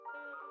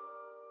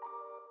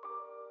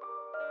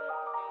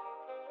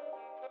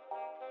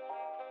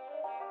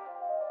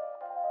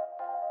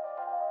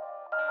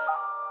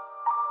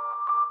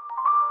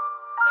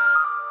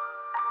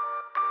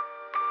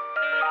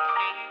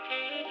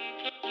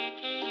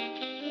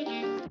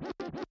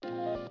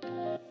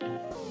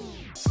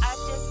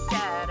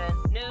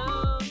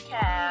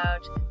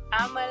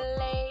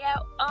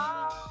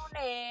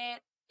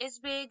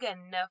big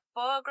enough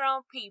for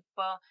grown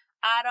people.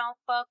 I don't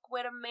fuck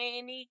with a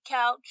mini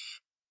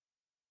couch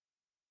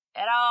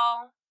at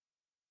all.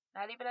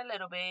 Not even a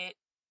little bit.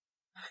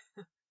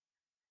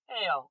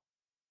 Hell.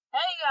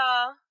 Hey,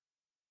 y'all.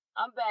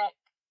 I'm back.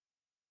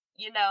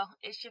 You know,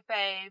 it's your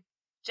fave,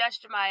 Judge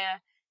Jemiah,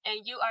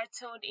 and you are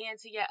tuned in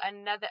to yet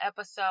another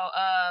episode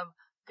of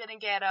Good and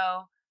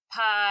Ghetto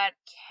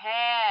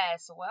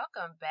Podcast.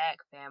 Welcome back,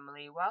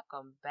 family.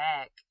 Welcome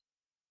back.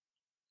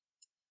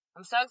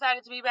 I'm so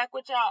excited to be back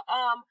with y'all.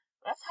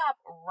 Let's hop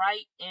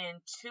right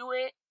into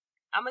it.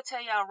 I'm gonna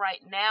tell y'all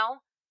right now,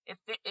 if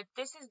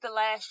this is the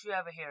last you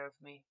ever hear of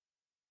me,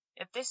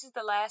 if this is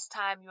the last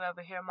time you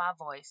ever hear my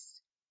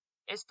voice,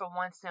 it's for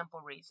one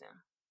simple reason.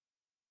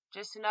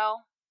 Just know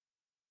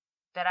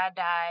that I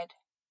died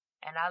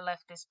and I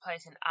left this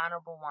place an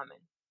honorable woman,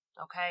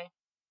 okay?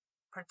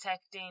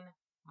 Protecting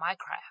my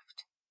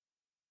craft.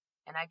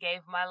 And I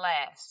gave my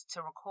last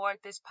to record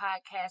this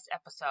podcast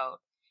episode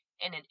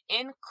in an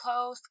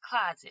enclosed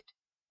closet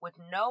with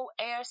no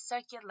air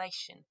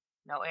circulation,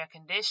 no air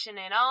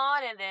conditioning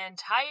on in the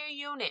entire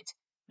unit,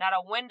 not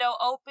a window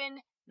open,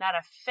 not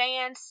a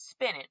fan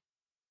spinning,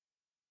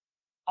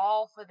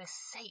 all for the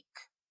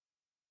sake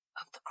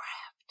of the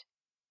craft.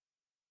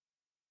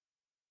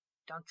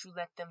 Don't you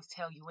let them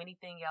tell you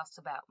anything else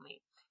about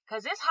me,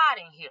 because it's hot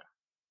in here,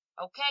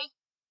 okay?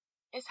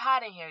 It's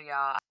hot in here,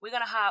 y'all. We're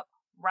going to hop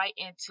right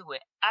into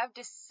it. I've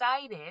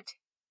decided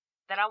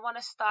that I want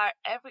to start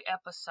every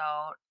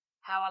episode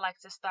how I like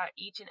to start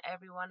each and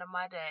every one of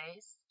my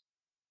days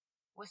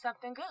with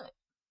something good,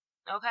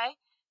 okay?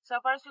 So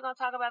first we're going to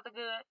talk about the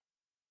good,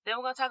 then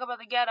we're going to talk about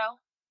the ghetto,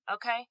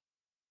 okay?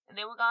 And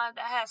then we're going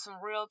to have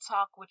some real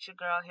talk with your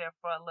girl here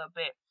for a little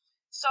bit.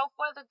 So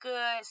for the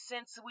good,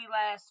 since we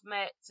last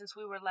met, since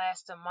we were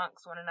last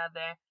amongst one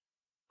another,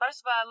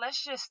 first of all,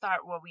 let's just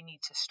start where we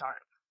need to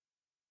start.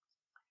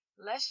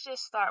 Let's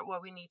just start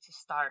where we need to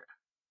start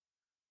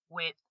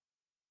with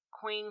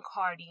Queen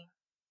Cardi,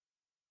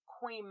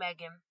 Queen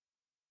Megan,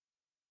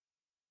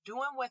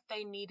 doing what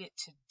they needed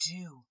to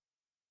do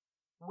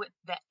with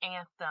the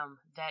anthem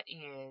that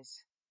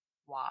is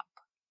WAP.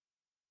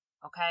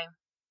 Okay?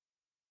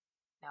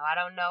 Now, I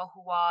don't know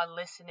who all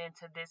listening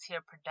to this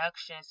here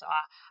production, so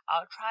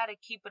I'll try to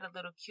keep it a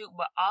little cute,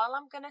 but all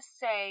I'm going to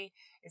say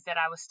is that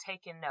I was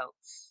taking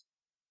notes.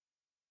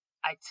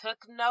 I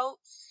took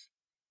notes,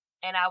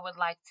 and I would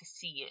like to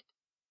see it.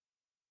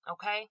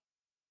 Okay?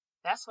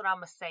 That's what I'm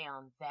going to say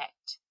on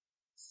that.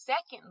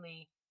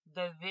 Secondly,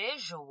 the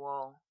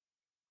visual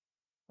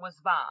was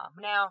bomb.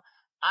 Now,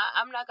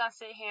 I'm not going to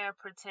sit here and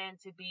pretend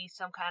to be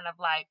some kind of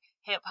like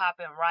hip-hop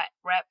and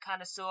rap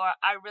connoisseur.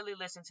 I really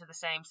listen to the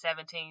same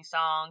 17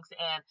 songs,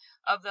 and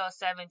of those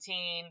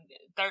 17,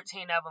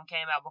 13 of them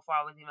came out before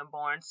I was even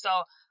born.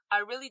 So I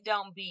really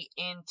don't be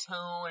in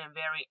tune and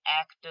very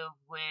active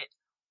with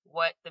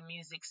what the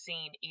music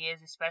scene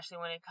is, especially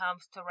when it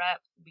comes to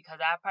rap, because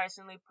I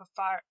personally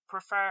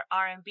prefer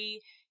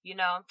R&B. You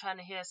know, I'm trying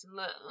to hear some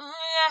little,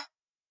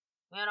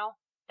 you know,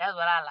 that's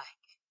what I like.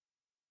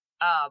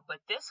 But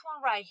this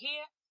one right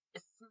here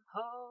is some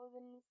hoes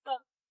and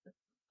stuff.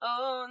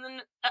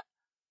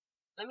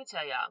 Let me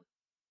tell y'all,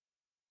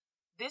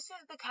 this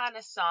is the kind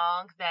of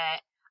song that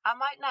I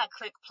might not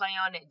click play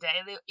on it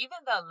daily, even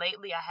though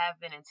lately I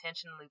have been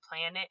intentionally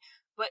playing it,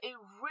 but it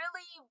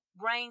really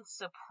reigns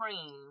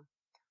supreme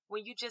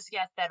when you just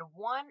get that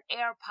one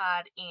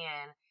AirPod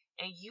in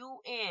and you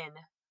in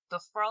the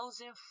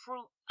frozen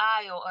fruit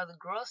aisle of the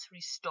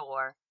grocery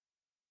store,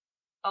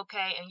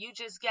 okay, and you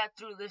just got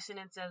through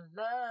listening to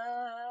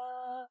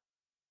Love,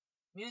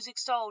 Musiq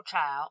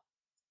Soulchild,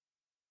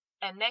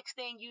 and next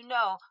thing you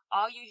know,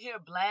 all you hear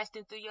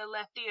blasting through your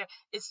left ear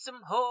is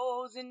some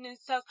hoes in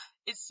this house,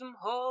 it's some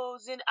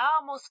hoes, and I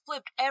almost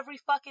flipped every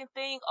fucking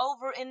thing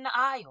over in the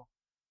aisle.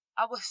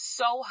 I was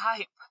so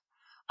hype.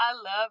 I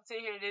love to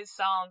hear this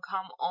song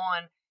come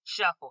on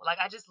shuffle. Like,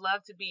 I just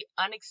love to be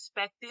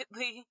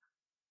unexpectedly,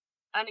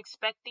 I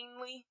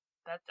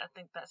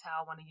think that's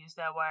how I want to use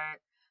that word.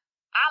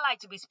 I like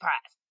to be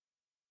surprised.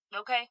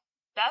 Okay?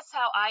 That's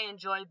how I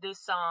enjoyed this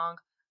song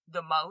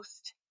the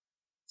most.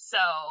 So,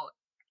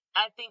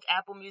 I think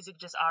Apple Music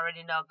just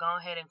already know, go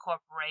ahead and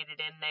incorporate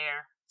it in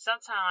there.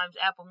 Sometimes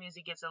Apple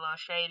Music gets a little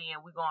shady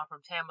and we're going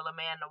from Tamela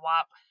Man to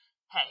WAP.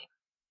 Hey,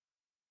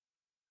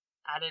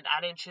 I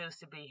didn't choose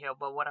to be here,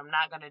 but what I'm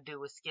not going to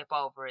do is skip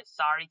over it.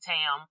 Sorry,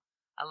 Tam.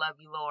 I love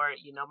you, Lord.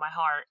 You know my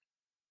heart.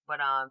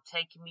 But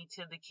Take Me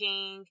to the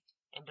King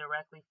and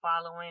directly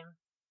following,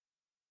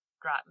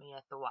 Drop Me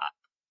at the WAP.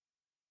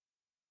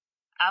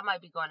 I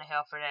might be going to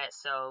hell for that,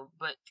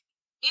 but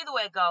either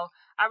way it go,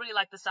 I really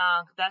like the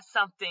song. That's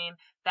something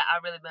that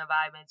I really been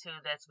vibing to,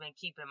 that's been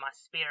keeping my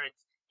spirits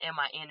and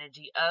my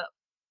energy up.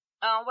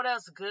 What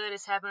else good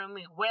is happening to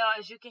me? Well,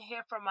 as you can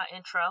hear from my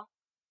intro,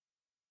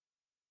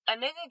 a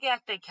nigga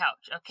got their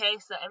couch, okay?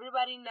 So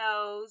everybody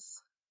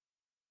knows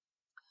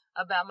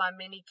about my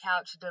mini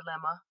couch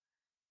dilemma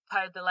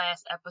per the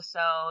last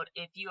episode.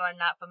 If you are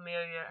not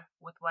familiar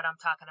with what I'm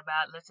talking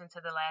about, listen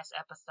to the last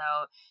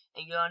episode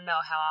and you'll know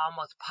how I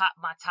almost popped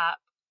my top,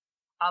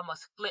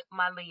 almost flipped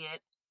my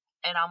lid,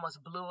 and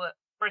almost blew a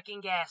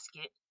freaking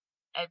gasket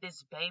at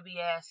this baby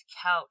ass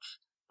couch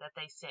that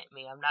they sent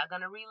me. I'm not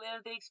going to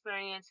relive the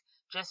experience.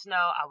 Just know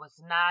I was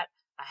not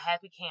a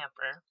happy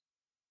camper.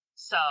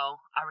 So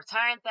I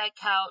returned that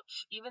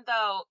couch, even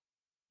though,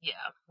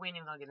 yeah, we ain't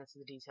even gonna get into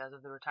the details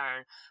of the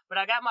return. But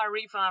I got my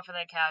refund for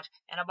that couch,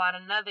 and I bought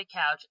another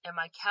couch. And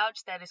my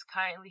couch that is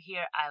currently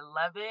here, I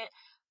love it.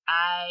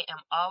 I am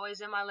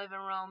always in my living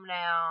room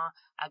now.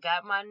 I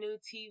got my new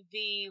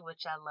TV,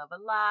 which I love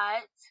a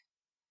lot.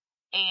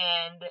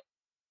 And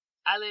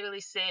I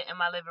literally sit in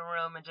my living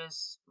room and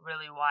just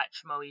really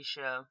watch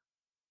Moesha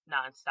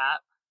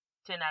nonstop.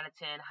 10 out of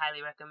 10,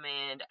 highly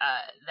recommend.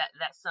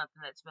 That's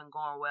something that's been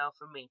going well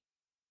for me.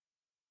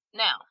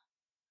 Now,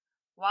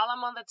 while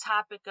I'm on the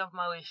topic of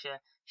Moesha,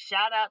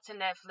 shout out to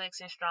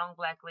Netflix and Strong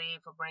Black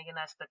Lead for bringing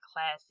us the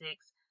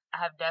classics.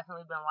 I have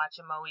definitely been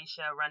watching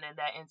Moesha, running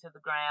that into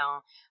the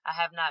ground. I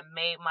have not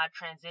made my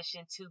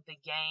transition to the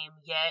game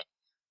yet.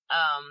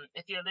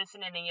 If you're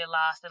listening and you're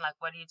lost and like,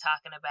 what are you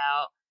talking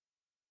about?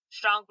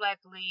 Strong Black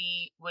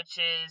Lead, which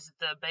is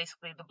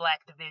basically the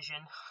black division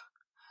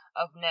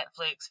of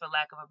Netflix, for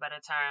lack of a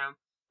better term,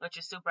 which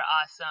is super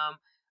awesome.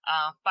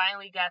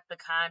 Finally got the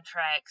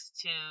contracts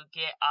to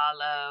get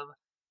all of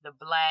the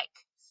black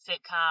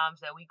sitcoms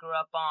that we grew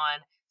up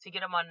on, to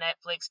get them on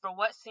Netflix for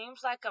what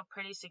seems like a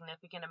pretty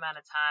significant amount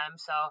of time.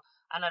 So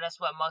I know that's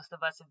what most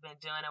of us have been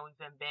doing, and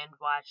we've been binge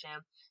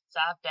watching. So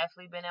I've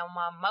definitely been on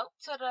my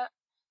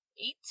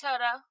eat to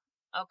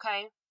the,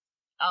 okay.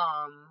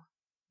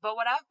 But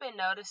what I've been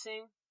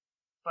noticing,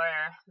 for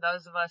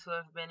those of us who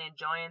have been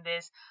enjoying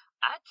this,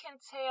 I can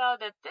tell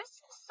that this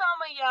is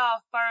some of y'all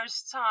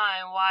first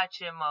time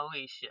watching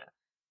Moesha.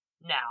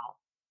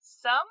 Now,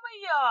 some of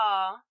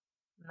y'all,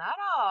 not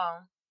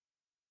all,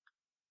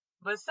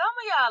 but some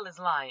of y'all is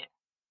lying.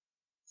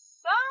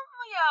 Some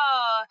of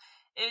y'all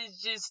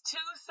is just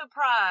too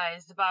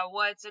surprised by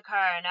what's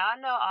occurring. Now,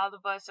 I know all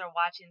of us are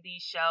watching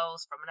these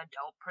shows from an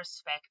adult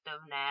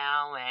perspective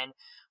now, and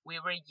we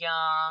were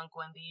young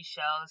when these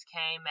shows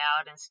came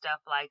out and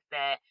stuff like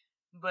that.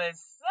 But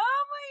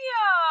some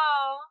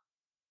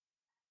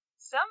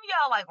of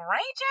y'all like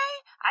Ray J?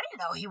 I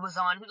didn't know he was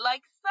on.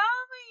 Like,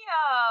 some of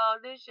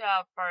y'all, this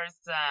y'all first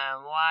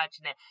time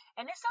watching it.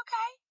 And it's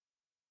okay.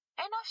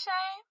 Ain't no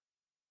shame.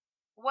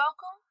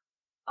 Welcome.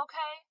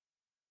 Okay?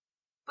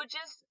 But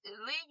just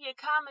leave your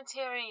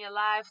commentary and your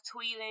live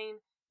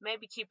tweeting.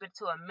 Maybe keep it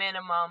to a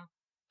minimum.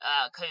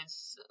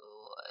 Cause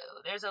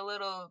there's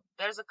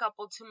a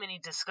couple too many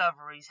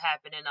discoveries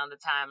happening on the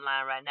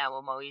timeline right now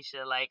with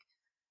Moesha. Like,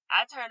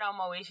 I turn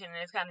on Moesha and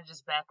it's kind of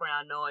just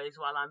background noise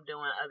while I'm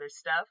doing other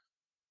stuff.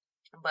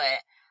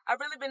 But I've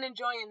really been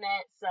enjoying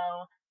that,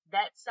 so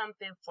that's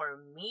something for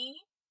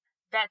me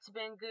that's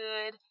been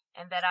good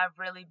and that I've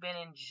really been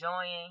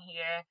enjoying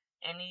here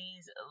in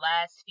these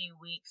last few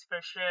weeks for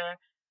sure.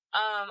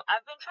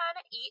 I've been trying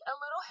to eat a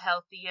little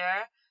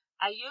healthier.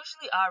 I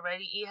usually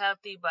already eat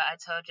healthy, but I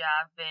told you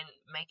I've been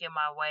making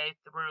my way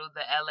through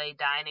the LA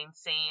dining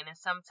scene, and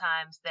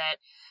sometimes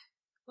that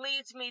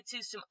leads me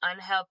to some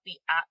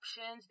unhealthy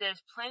options.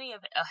 There's plenty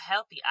of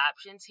healthy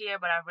options here,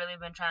 but I've really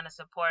been trying to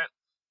support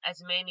as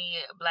many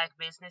black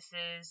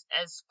businesses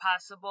as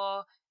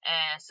possible.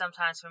 And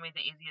sometimes for me,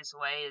 the easiest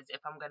way is, if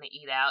I'm going to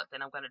eat out,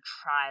 then I'm going to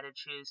try to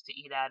choose to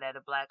eat out at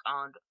a black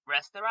owned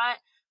restaurant,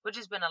 which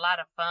has been a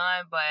lot of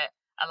fun. But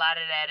a lot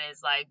of that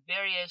is like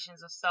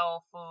variations of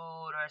soul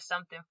food or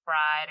something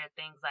fried or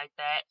things like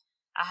that.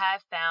 I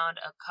have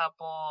found a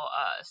couple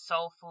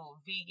soul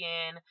food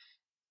vegan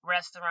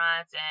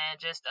restaurants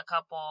and just a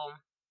couple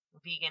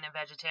vegan and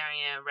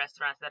vegetarian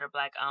restaurants that are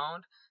black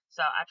owned.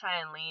 So I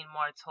try and lean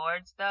more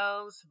towards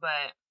those,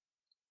 but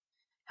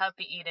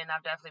healthy eating,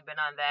 I've definitely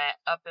been on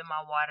that. Up in my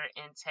water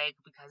intake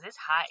because it's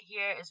hot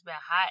here. It's been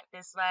hot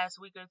this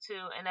last week or two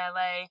in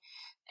LA.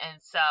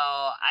 And so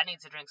I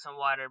need to drink some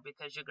water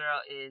because your girl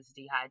is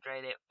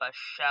dehydrated for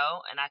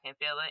sure, and I can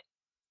feel it.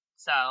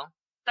 So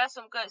that's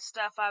some good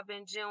stuff I've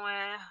been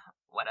doing.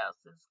 What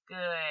else is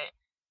good?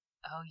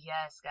 Oh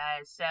yes,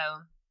 guys. So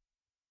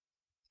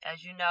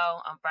as you know,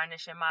 I'm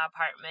furnishing my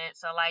apartment.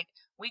 So like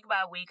week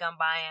by week, I'm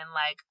buying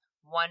like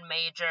one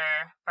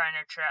major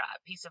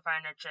piece of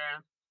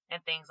furniture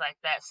and things like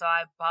that. So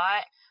I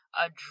bought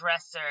a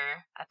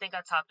dresser. I think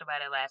I talked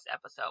about it last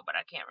episode, but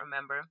I can't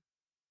remember.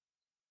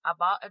 I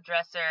bought a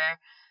dresser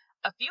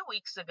a few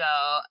weeks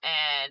ago,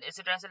 and it's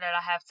a dresser that I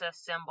have to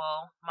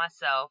assemble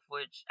myself,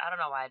 which I don't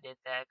know why I did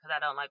that because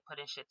I don't like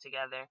putting shit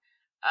together.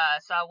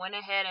 So I went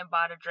ahead and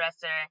bought a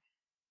dresser,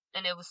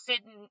 and it was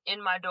sitting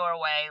in my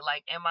doorway,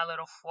 like in my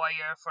little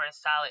foyer, for a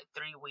solid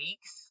 3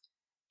 weeks.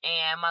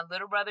 And my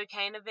little brother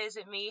came to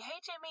visit me. Hey,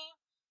 Jimmy.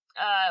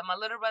 My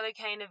little brother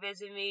came to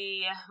visit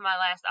me my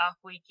last off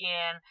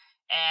weekend,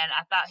 and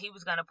I thought he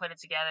was going to put it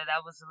together.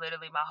 That was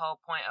literally my whole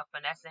point of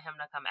finessing him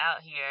to come out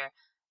here.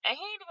 And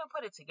he didn't even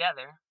put it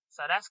together.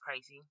 So that's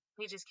crazy.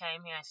 He just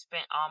came here and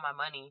spent all my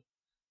money.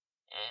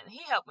 And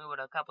he helped me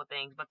with a couple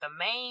things. But the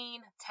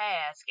main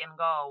task and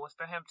goal was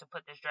for him to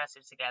put this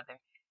dresser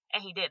together.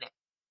 And he didn't.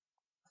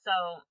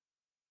 So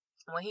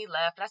When he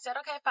left, I said,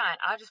 okay, fine.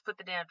 I'll just put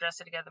the damn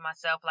dresser together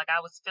myself. Like,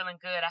 I was feeling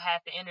good. I had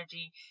the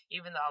energy,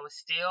 even though I was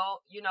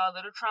still, a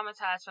little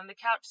traumatized from the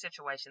couch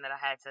situation that I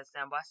had to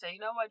assemble. I said, you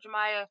know what,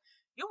 Jemiah,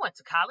 you went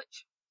to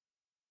college.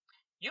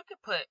 You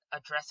could put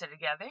a dresser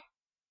together.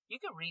 You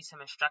could read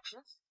some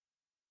instructions.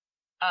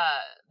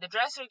 The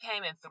dresser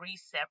came in 3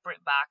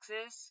 separate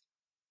boxes.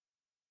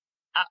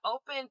 I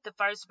opened the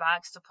first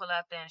box to pull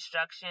out the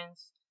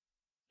instructions.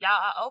 Y'all,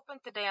 I opened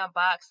the damn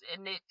box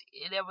and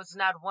there was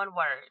not one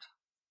word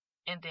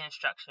in the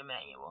instruction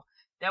manual.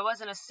 There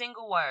wasn't a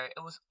single word.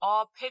 It was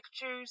all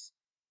pictures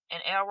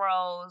and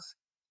arrows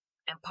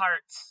and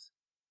parts.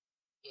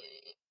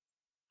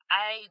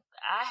 I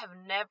have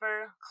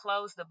never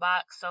closed the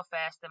box so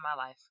fast in my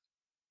life.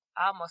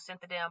 I almost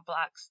sent the damn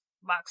box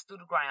through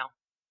the ground.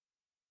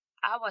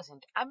 I'm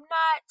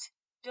not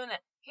doing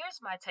it. Here's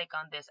my take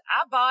on this.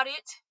 I bought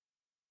it.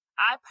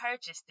 I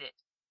purchased it.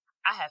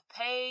 I have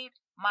paid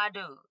my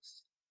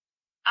dues.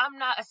 I'm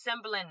not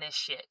assembling this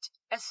shit.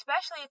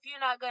 Especially if you're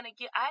not going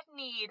to I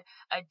need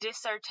a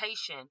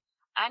dissertation.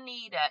 I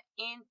need an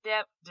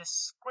in-depth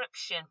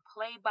description,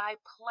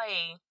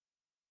 play-by-play.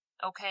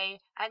 Okay?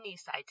 I need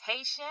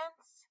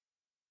citations,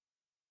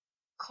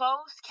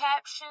 closed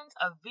captions,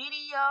 a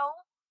video,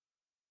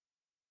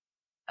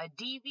 a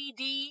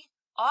DVD,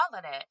 all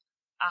of that.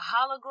 A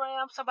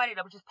hologram, somebody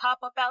that would just pop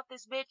up out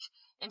this bitch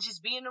and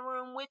just be in the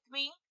room with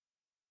me.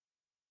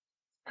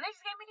 And they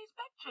just gave me these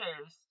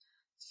pictures.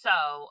 So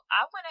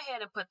I went ahead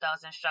and put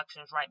those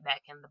instructions right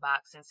back in the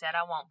box and said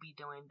I won't be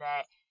doing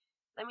that.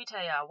 Let me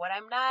tell y'all what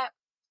I'm not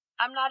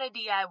a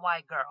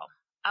DIY girl.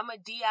 I'm a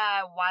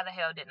DIY, why the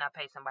hell didn't I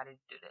pay somebody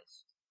to do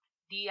this?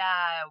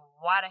 DIY,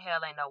 why the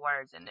hell ain't no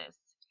words in this?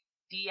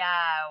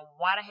 DIY,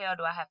 why the hell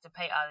do I have to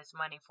pay all this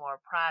money for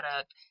a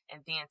product and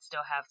then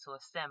still have to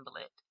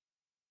assemble it?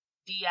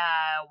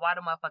 DIY, why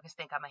do motherfuckers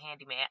think I'm a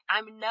handyman?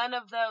 I'm none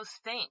of those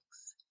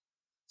things.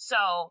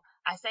 So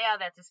I say all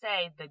that to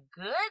say the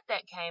good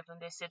that came from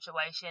this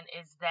situation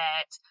is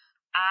that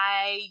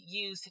I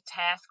used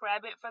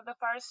TaskRabbit for the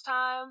first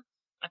time.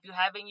 If you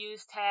haven't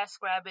used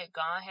TaskRabbit,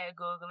 go ahead,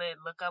 Google it,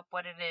 look up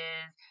what it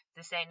is.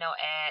 This ain't no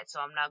ad, so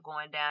I'm not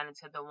going down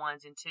into the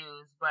ones and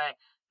twos. But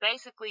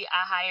basically,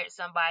 I hired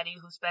somebody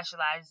who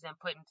specializes in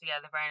putting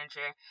together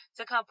furniture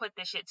to come put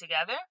this shit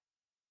together.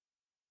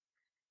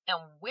 And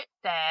with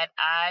that,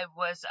 I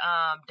was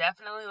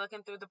definitely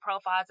looking through the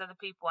profiles of the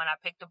people, and I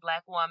picked a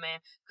Black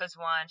woman because,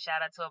 one,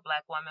 shout out to a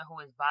Black woman who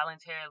is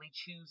voluntarily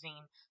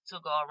choosing to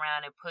go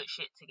around and put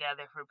shit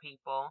together for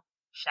people.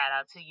 Shout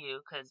out to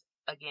you because,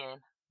 again,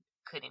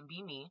 couldn't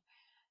be me.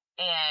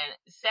 And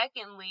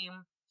secondly,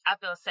 I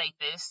feel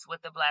safest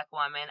with the Black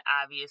woman,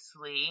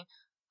 obviously.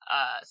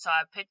 So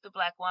I picked the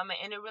Black woman,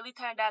 and it really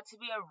turned out to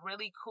be a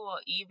really cool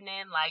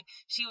evening. Like,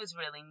 she was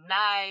really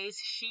nice.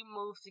 She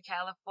moved to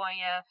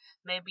California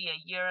maybe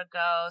a year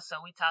ago, so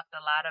we talked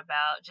a lot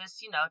about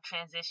just,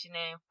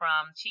 transitioning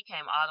she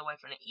came all the way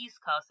from the East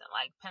Coast in,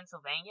 like,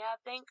 Pennsylvania, I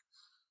think.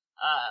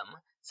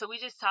 So we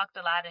just talked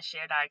a lot and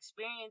shared our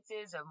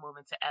experiences of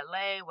moving to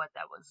LA, what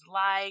that was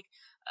like.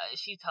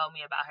 She told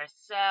me about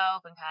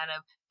herself and kind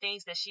of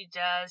things that she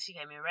does. She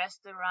gave me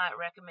restaurant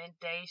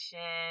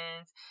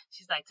recommendations.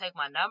 She's like, take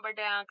my number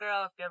down,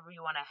 girl, if ever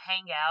you want to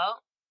hang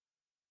out.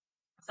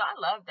 So I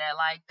love that.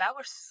 Like, that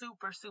was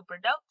super, super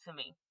dope to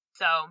me.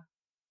 So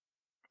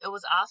it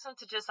was awesome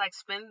to just like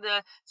spend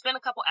a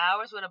couple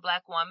hours with a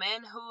Black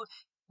woman who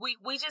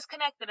we just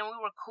connected and we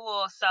were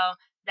cool. So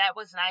that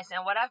was nice.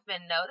 And what I've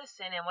been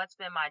noticing and what's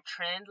been my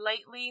trend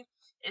lately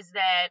is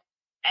that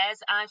as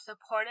I'm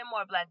supporting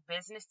more Black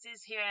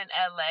businesses here in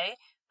LA,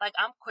 like,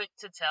 I'm quick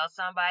to tell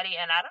somebody,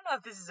 and I don't know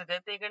if this is a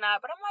good thing or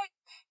not, but I'm like,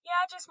 yeah,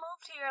 I just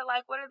moved here.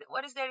 Like,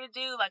 what is there to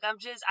do? Like, I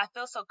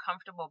feel so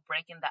comfortable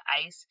breaking the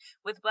ice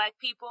with Black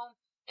people.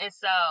 And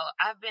so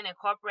I've been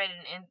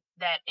incorporating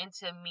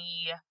into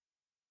me,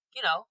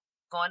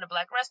 going to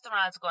Black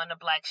restaurants, going to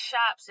Black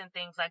shops and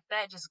things like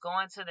that, just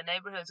going to the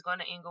neighborhoods, going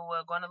to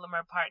Inglewood, going to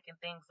Lamar Park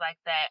and things like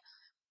that.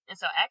 And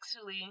so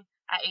actually,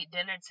 I ate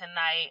dinner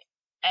tonight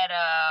at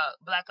a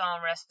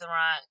Black-owned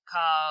restaurant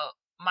called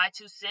My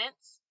Two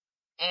Cents.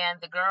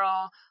 And the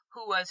girl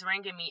who was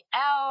ringing me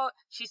out,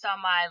 she saw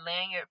my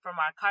lanyard for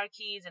my car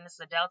keys, and it's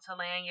a Delta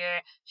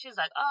lanyard. She was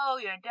like, oh,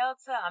 you're a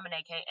Delta. I'm an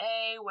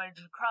AKA. Where did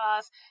you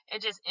cross?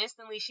 And just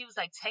instantly, she was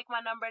like, take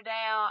my number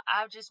down.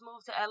 I've just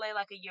moved to LA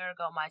like a year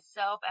ago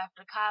myself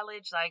after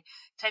college. Like,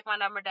 take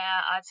my number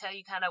down. I'll tell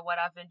you kind of what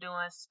I've been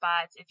doing,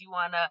 spots. If you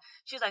want to,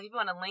 she was like, if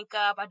you want to link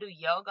up, I do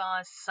yoga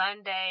on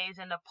Sundays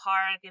in the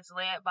park. It's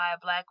led by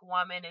a Black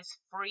woman. It's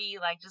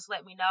free. Like, just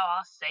let me know.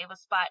 I'll save a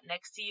spot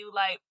next to you.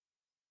 Like,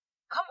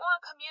 come on,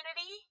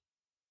 community.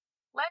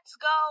 Let's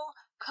go,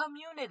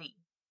 community.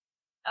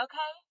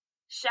 Okay?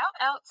 Shout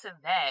out to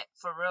that,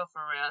 for real,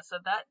 for real. So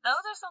those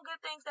are some good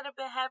things that have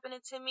been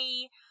happening to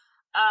me.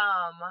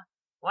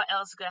 What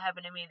else could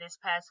happen to me this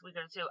past week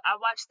or two?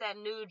 I watched that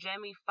new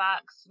Jamie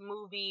Foxx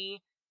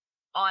movie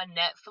on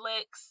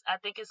Netflix. I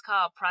think it's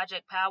called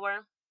Project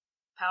Power.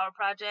 Power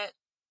Project.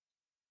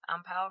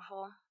 I'm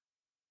powerful.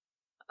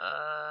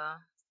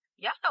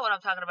 Y'all know what I'm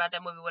talking about,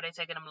 that movie where they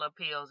taking them little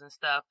pills and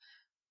stuff.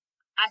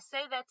 I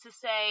say that to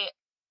say,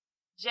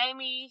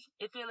 Jamie,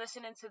 if you're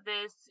listening to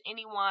this,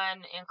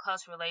 anyone in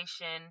close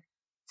relation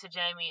to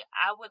Jamie,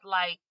 I would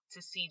like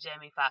to see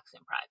Jamie Foxx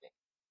in private.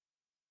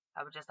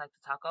 I would just like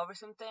to talk over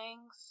some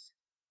things.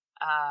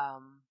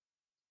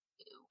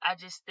 I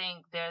just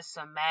think there's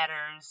some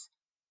matters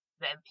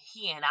that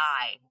he and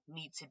I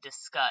need to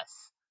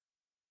discuss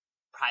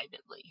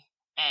privately.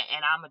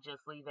 And I'm going to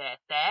just leave it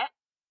at that.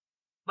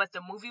 But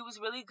the movie was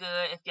really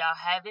good. If y'all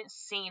haven't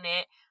seen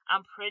it,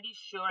 I'm pretty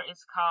sure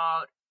it's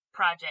called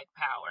Project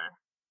Power.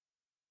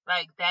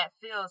 Like, that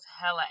feels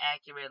hella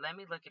accurate. Let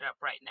me look it up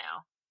right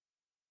now.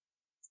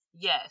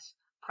 Yes,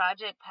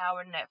 Project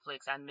Power,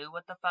 Netflix. I knew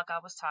what the fuck I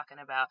was talking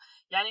about.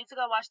 Y'all need to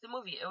go watch the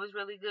movie. It was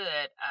really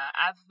good.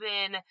 I've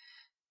been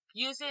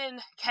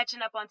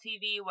catching up on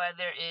TV,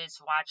 whether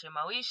it's watching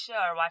Moesha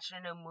or watching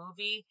a new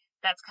movie.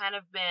 That's kind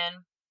of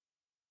been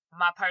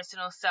my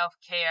personal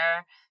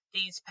self-care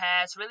this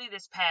past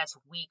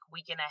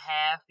week and a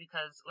half,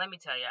 because let me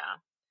tell y'all.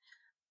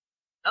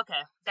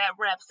 Okay, that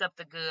wraps up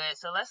the good.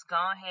 So let's go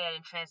ahead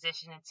and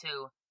transition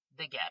into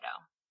the ghetto.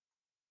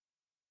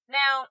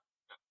 Now,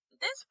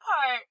 this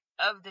part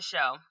of the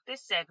show,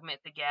 this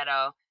segment, the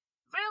ghetto,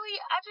 really,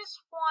 I just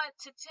want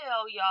to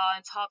tell y'all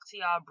and talk to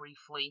y'all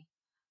briefly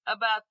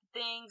about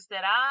things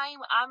that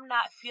I'm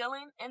not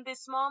feeling in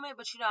this moment,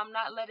 but I'm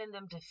not letting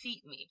them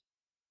defeat me.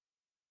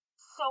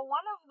 So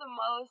one of the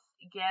most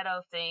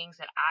ghetto things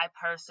that I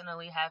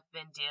personally have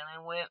been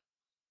dealing with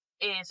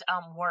is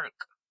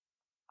work,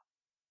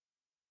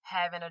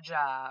 having a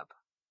job,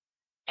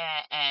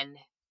 and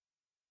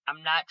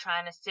I'm not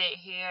trying to sit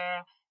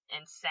here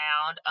and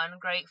sound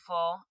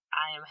ungrateful.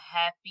 I am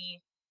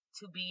happy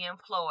to be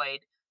employed,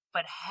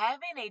 but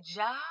having a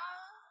job,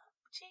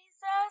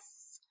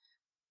 Jesus,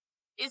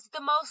 is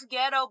the most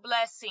ghetto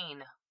blessing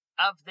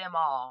of them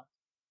all.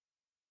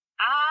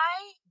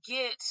 I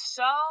get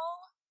so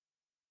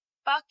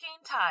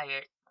fucking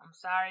tired. I'm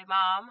sorry,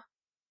 Mom,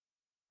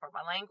 for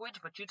my language,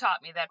 but you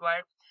taught me that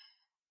word.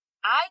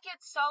 I get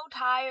so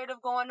tired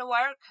of going to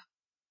work.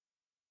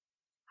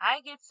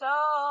 I get so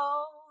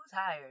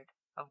tired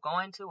of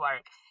going to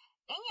work.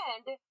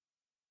 And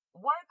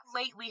work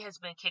lately has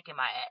been kicking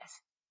my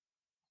ass.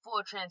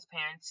 Full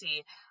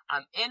transparency.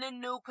 I'm in a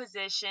new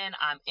position.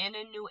 I'm in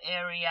a new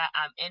area.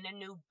 I'm in a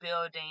new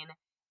building.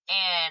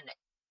 And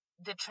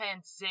the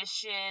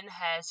transition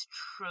has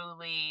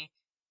truly,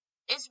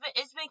 it's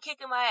been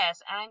kicking my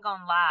ass. I ain't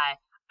gonna lie.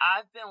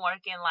 I've been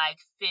working like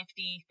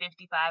 50,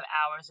 55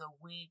 hours a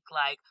week,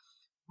 like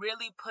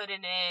really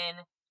putting in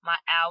my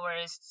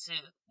hours to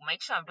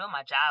make sure I'm doing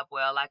my job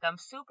well. Like,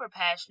 I'm super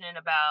passionate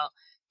about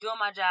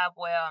doing my job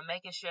well and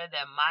making sure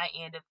that my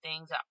end of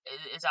things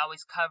is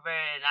always covered,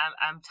 and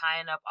I'm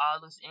tying up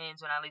all loose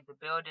ends when I leave the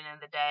building in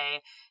the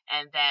day,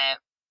 and that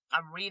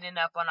I'm reading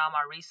up on all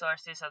my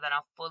resources so that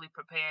I'm fully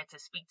prepared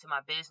to speak to my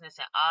business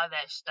and all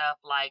that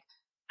stuff. Like,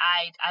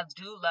 I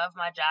do love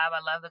my job. I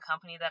love the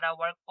company that I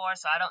work for,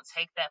 so I don't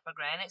take that for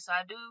granted. So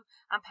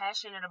I'm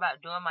passionate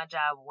about doing my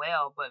job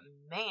well, but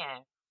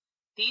man,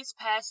 these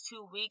past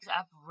 2 weeks,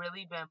 I've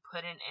really been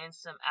putting in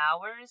some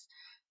hours,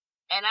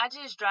 and I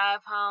just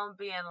drive home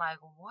being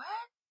like,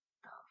 what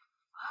the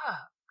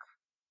fuck?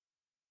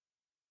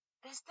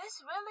 Is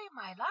this really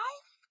my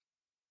life?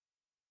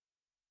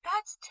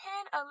 That's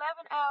 10, 11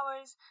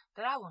 hours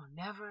that I will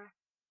never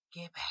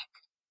get back.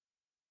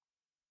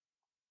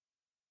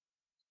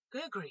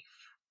 Good grief.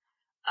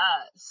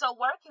 So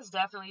work has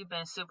definitely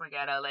been super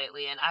ghetto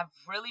lately, and I've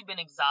really been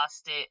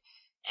exhausted.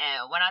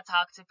 And when I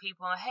talk to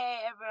people,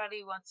 hey,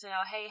 everybody wants to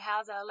know, hey,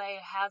 how's LA?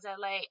 How's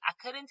LA? I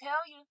couldn't tell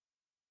you.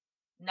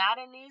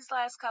 Not in these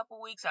last couple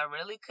weeks. I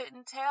really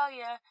couldn't tell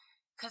you,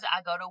 because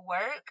I go to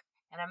work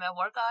and I'm at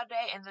work all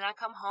day, and then I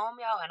come home,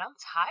 y'all, and I'm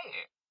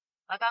tired.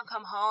 Like, I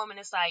come home and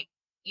it's like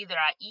either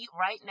I eat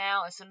right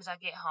now as soon as I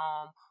get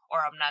home, or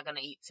I'm not going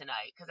to eat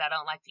tonight, because I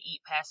don't like to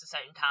eat past a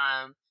certain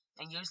time.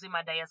 And usually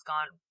my day has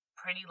gone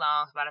pretty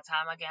long. So by the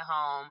time I get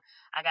home,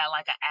 I got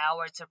like an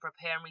hour to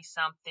prepare me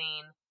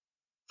something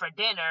for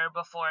dinner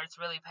before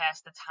it's really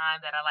past the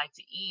time that I like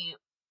to eat.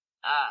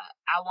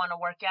 I want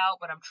to work out,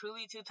 but I'm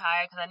truly too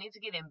tired because I need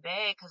to get in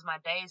bed, because my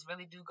days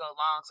really do go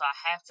long. So I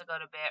have to go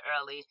to bed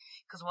early,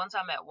 because once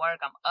I'm at work,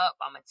 I'm up,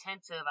 I'm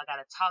attentive, I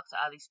got to talk to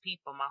all these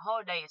people. My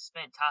whole day is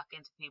spent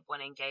talking to people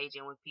and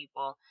engaging with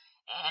people,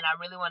 and I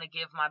really want to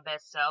give my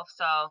best self.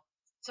 So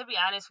to be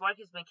honest,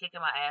 work has been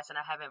kicking my ass, and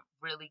I haven't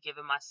really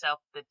given myself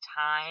the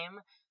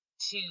time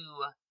to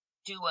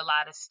do a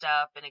lot of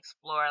stuff and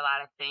explore a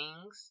lot of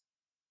things.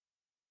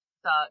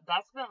 So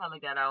that's been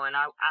hella ghetto, and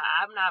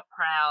I'm not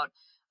proud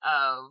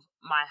of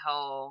my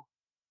whole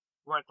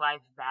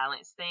work-life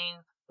balance thing,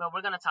 but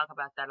we're gonna talk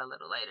about that a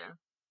little later.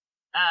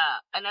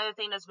 Another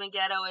thing that's been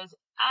ghetto is,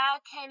 I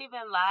can't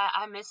even lie,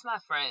 I miss my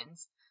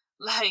friends.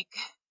 Like,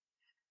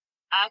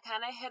 I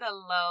kind of hit a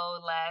low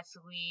last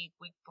week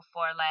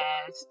before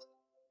last.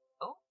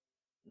 Oh,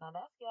 now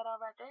that's ghetto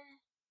right there.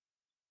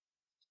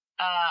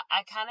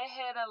 I kind of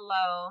hit a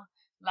low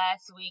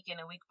last week and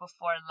a week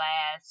before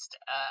last,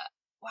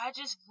 where I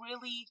just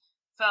really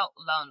felt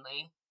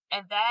lonely.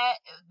 And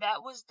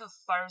that was the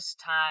first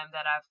time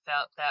that I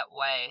felt that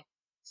way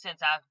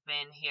since I've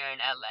been here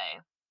in LA.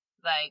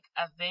 Like,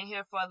 I've been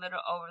here for a little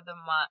over a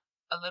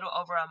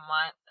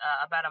month,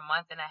 about a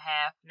month and a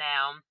half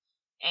now.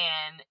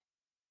 And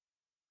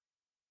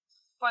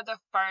for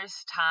the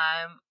first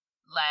time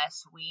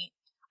last week,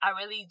 I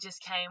really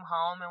just came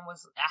home and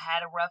I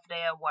had a rough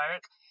day at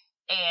work.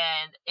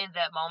 And in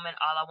that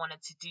moment, all I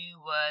wanted to do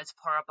was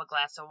pour up a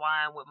glass of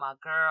wine with my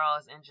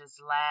girls and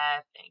just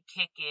laugh and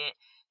kick it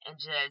and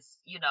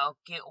just,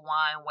 get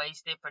wine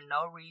wasted for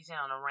no reason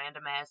on a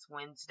random ass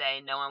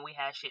Wednesday, knowing we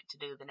had shit to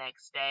do the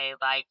next day.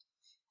 Like,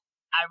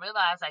 I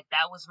realized like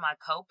that was my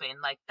coping.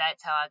 Like,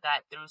 that's how I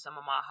got through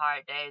some of my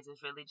hard days,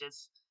 is really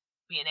just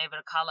being able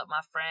to call up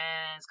my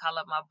friends,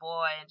 call up my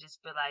boy, and just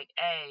be like,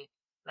 hey,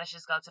 let's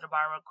just go to the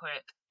bar real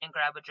quick and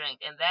grab a drink.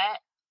 And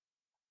that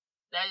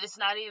it's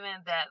not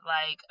even that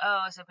like,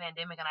 oh, it's a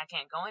pandemic and I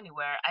can't go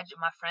anywhere.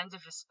 My friends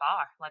are just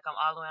far. Like, I'm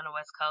all the way on the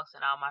West Coast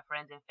and all my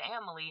friends and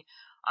family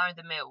are in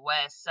the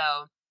Midwest.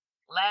 So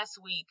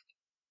last week,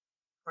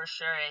 for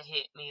sure, it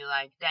hit me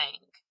like,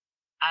 dang,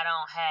 I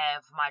don't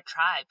have my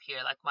tribe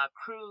here. Like, my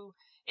crew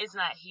is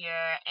not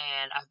here,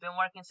 and I've been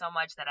working so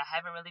much that I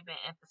haven't really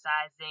been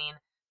emphasizing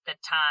the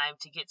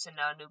time to get to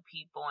know new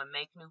people and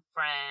make new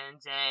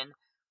friends. And,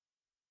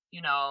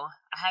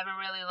 I haven't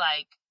really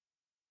like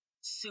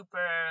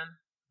super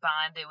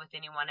bonded with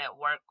anyone at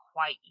work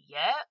quite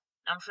yet.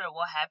 I'm sure it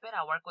will happen.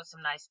 I work with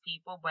some nice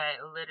people, but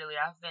literally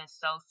I've been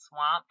so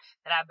swamped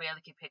that I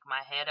barely can pick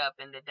my head up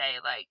in the day.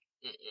 Like,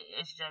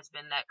 it's just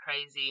been that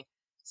crazy.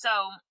 So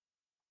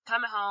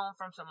coming home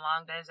from some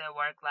long days at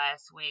work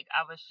last week,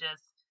 I was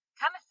just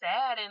kind of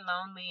sad and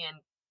lonely,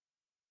 and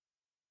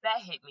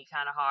that hit me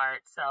kind of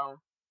hard. So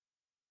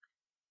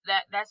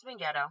that's been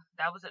ghetto.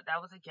 That was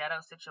a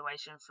ghetto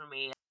situation for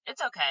me.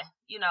 It's okay.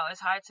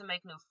 It's hard to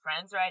make new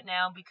friends right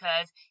now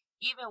because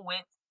even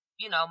with,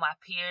 my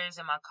peers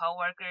and my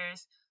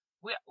coworkers,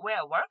 we're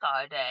at work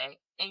all day.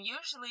 And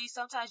usually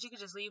sometimes you can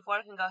just leave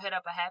work and go hit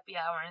up a happy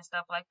hour and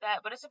stuff like that.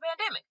 But it's a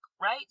pandemic,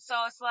 right? So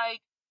it's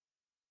like,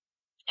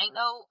 ain't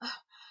no,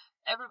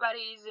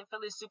 everybody isn't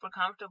feeling super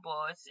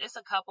comfortable. It's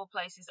a couple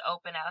places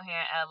open out here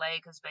in LA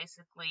because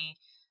basically,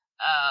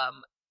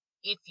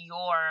 if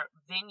your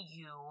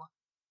venue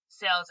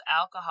sells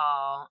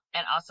alcohol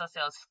and also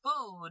sells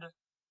food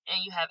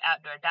and you have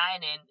outdoor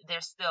dining,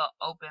 they're still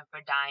open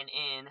for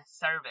dine-in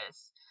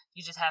service.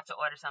 You just have to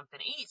order something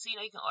to eat. So,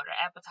 you can order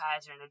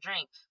appetizer and a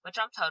drink, which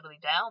I'm totally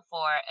down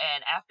for.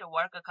 And after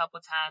work a couple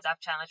times,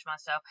 I've challenged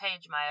myself, hey,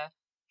 Jemiah,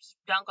 just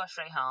don't go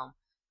straight home.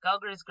 Go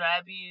just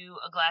grab you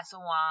a glass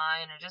of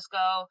wine or just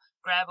go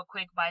grab a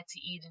quick bite to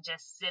eat and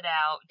just sit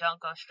out.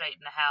 Don't go straight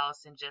in the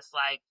house and just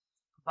like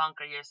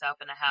bunker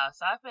yourself in the house.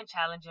 So I've been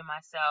challenging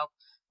myself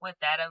with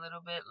that a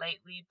little bit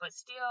lately, but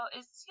still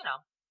it's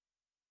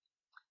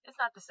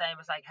not the same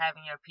as like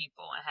having your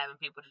people and having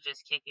people to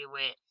just kick it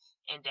with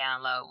and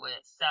download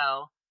with.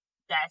 So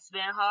that's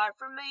been hard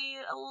for me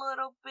a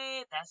little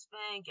bit. That's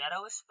been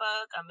ghetto as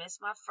fuck. I miss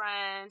my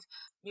friends,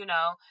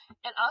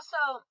 and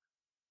also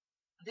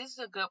this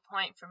is a good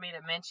point for me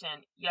to mention.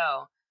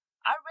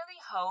 I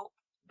really hope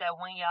that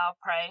when y'all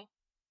pray,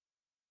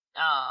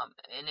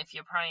 and if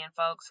you're praying,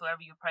 folks,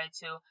 whoever you pray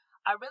to,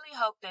 I really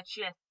hope that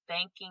you're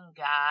thanking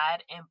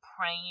God and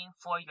praying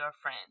for your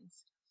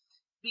friends.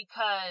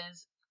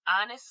 Because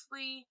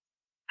honestly,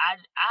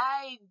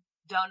 I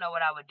don't know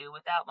what I would do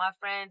without my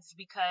friends,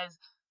 because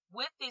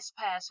with this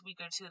past week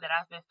or two that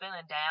I've been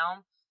feeling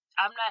down,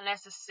 I'm not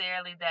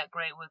necessarily that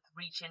great with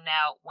reaching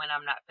out when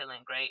I'm not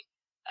feeling great.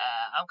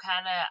 I'll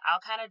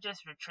kind of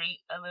just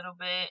retreat a little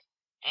bit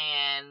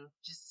and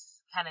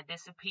just kind of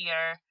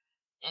disappear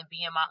and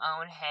be in my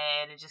own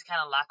head and just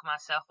kind of lock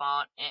myself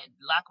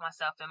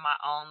in my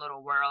own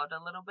little world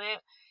a little bit.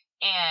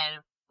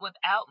 And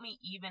without me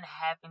even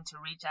having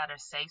to reach out or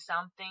say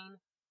something,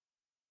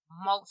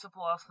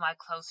 multiple of my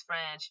close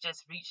friends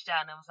just reached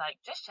out and was like,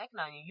 just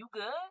checking on you. You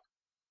good?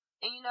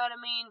 And you know what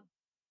I mean?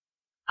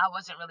 I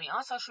wasn't really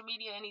on social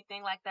media,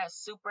 anything like that,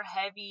 super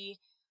heavy.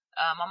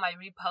 I might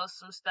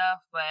repost some stuff,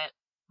 but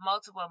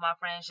multiple of my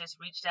friends just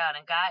reached out,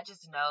 and God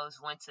just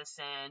knows when to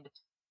send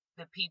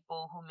the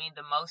people who mean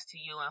the most to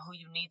you and who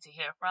you need to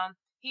hear from.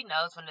 He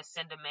knows when to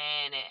send them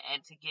in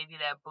and to give you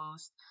that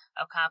boost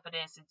of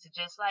confidence and to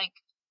just like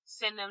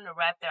send them to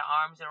wrap their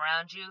arms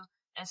around you.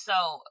 And so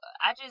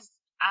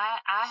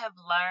I have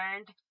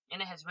learned,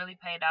 and it has really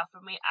paid off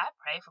for me. I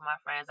pray for my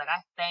friends. Like,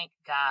 I thank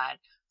God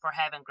for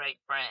having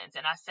great friends.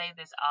 And I say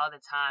this all the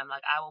time.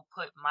 Like, I will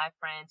put my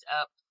friends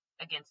up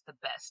against the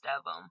best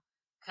of them.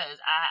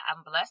 Because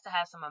I'm blessed to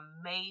have some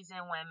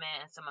amazing women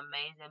and some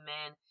amazing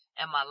men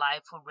in my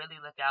life who really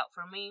look out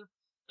for me.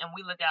 And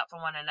we look out for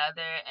one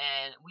another,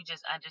 and we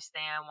just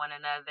understand one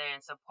another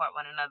and support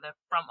one another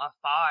from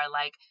afar.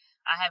 Like,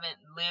 I haven't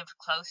lived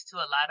close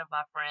to a lot of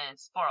my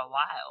friends for a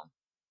while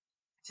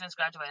since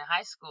graduating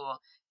high school,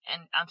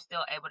 and I'm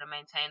still able to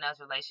maintain those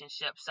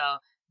relationships.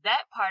 So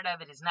that part of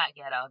it is not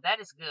ghetto.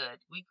 That is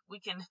good. We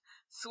can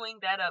swing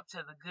that up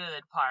to the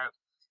good part.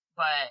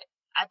 But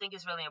I think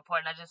it's really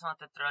important. I just want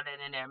to throw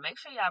that in there.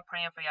 Make sure y'all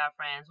praying for y'all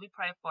friends. We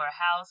pray for a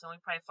house, and we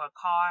pray for a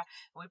car,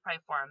 and we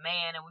pray for a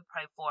man, and we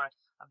pray for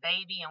a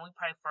baby, and we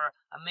pray for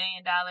 $1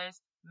 million.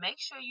 Make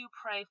sure you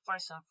pray for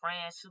some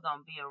friends who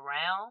gonna be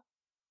around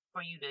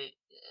for you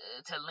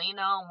to lean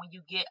on when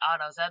you get all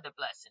those other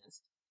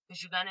blessings,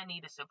 because you're gonna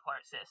need a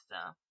support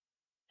system,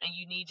 and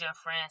you need your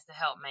friends to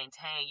help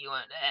maintain you.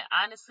 And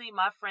honestly,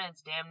 my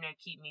friends damn near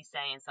keep me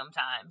sane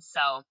sometimes.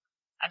 So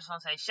I just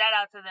want to say shout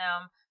out to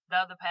them.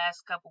 Though the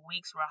past couple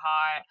weeks were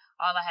hard,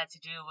 all I had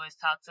to do was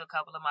talk to a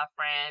couple of my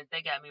friends.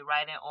 They got me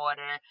right in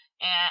order,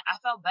 and I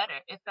felt better.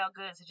 It felt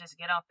good to just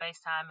get on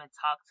FaceTime and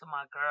talk to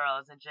my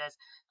girls and just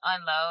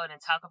unload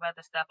and talk about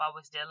the stuff I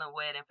was dealing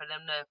with, and for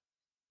them to,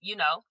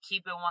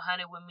 keep it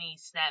 100 with me,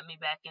 snap me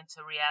back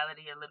into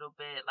reality a little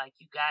bit. Like,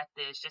 you got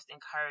this, just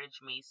encourage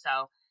me.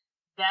 So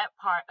that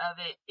part of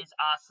it is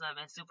awesome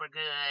and super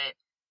good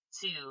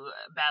to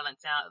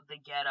balance out the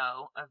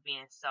ghetto of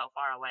being so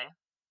far away.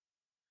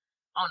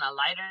 On a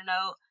lighter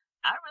note,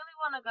 I really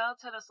want to go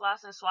to the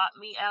Sloss and Swap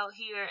meet out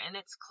here, and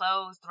it's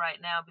closed right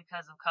now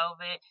because of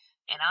COVID.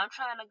 And I'm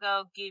trying to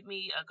go get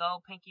me a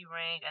gold pinky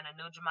ring and a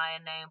new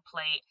Jemiah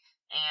nameplate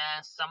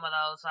and some of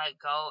those like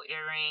gold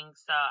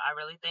earrings. So I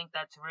really think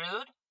that's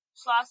rude,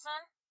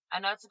 Slosson. I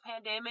know it's a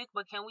pandemic,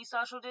 but can we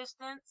social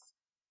distance?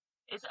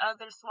 Is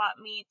other swap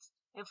meets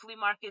and flea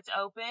markets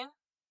open?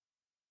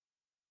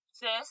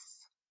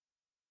 Sis,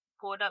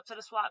 pulled up to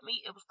the swap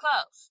meet. It was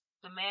closed.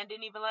 The man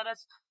didn't even let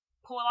us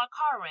pull our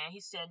car in. He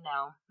said,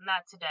 "No,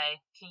 not today.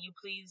 Can you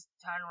please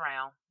turn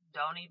around?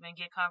 Don't even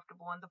get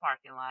comfortable in the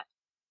parking lot."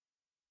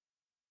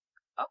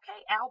 Okay,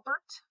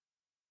 Albert.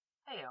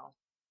 Hell.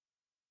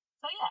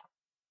 So yeah,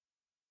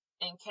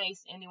 in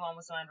case anyone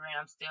was wondering,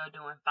 I'm still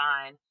doing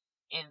fine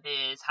in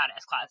this hot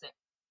ass closet.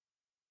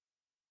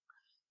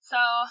 So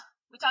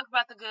we talked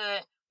about the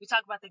good. We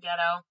talked about the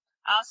ghetto.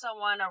 I also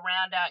want to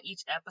round out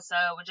each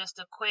episode with just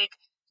a quick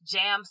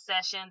jam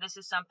session. This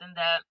is something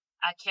that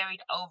I carried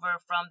over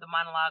from the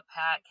Monologue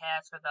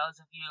podcast for those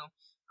of you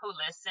who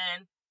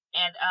listen.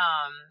 And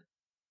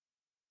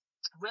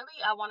really,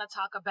 I want to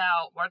talk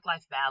about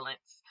work-life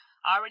balance.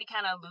 I already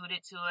kind of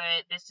alluded to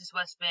it. This is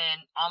what's been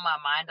on my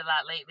mind a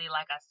lot lately,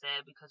 like I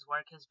said, because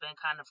work has been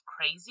kind of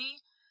crazy.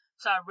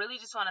 So I really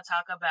just want to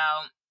talk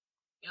about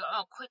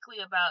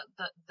quickly about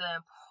the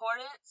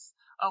importance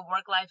of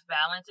work-life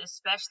balance,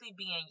 especially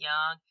being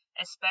young,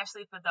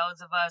 especially for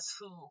those of us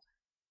who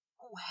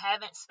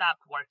haven't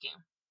stopped working.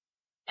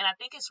 And I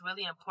think it's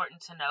really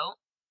important to note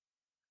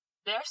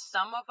there's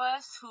some of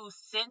us who,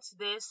 since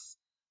this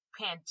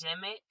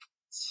pandemic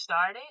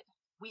started,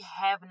 we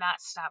have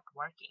not stopped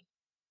working,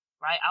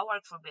 right? I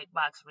work for big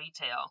box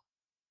retail.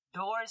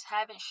 Doors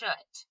haven't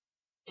shut.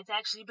 It's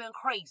actually been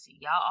crazy.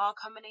 Y'all all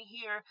coming in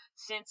here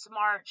since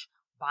March,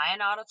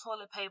 buying all the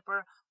toilet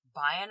paper,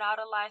 buying all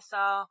the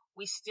Lysol.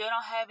 We still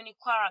don't have any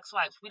Clorox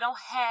wipes. We don't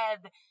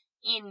have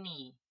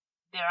any.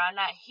 They are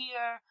not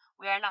here.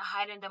 We are not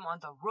hiding them on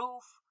the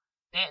roof.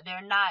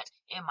 They're not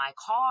in my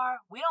car.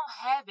 We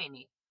don't have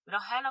any. We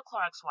don't have no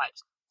Clorox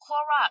wipes.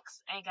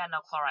 Clorox ain't got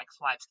no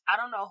Clorox wipes. I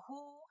don't know who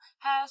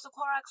has the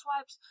Clorox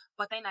wipes,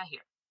 but they not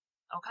here.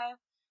 Okay?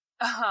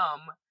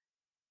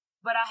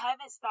 But I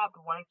haven't stopped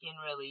working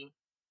really.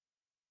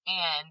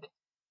 And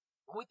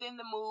within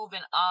the move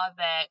and all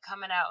that,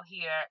 coming out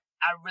here,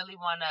 I really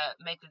want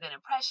to make a good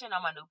impression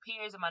on my new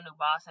peers and my new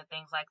boss and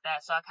things like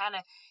that. So I kind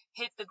of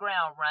hit the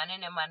ground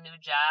running in my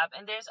new job.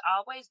 And there's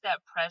always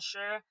that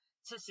pressure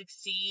to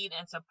succeed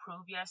and to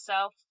prove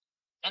yourself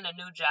in a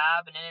new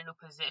job and in a new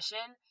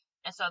position.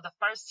 And so the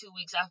first 2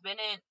 weeks I've been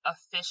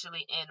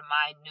officially in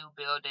my new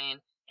building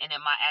and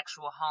in my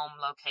actual home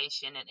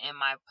location and in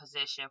my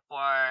position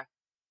for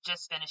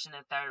just finishing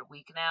the third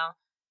week now.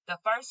 The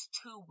first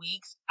 2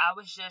 weeks, I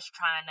was just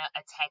trying to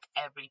attack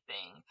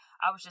everything.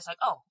 I was just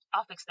like, oh,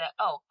 I'll fix that.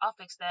 Oh, I'll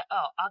fix that.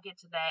 Oh, I'll get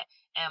to that.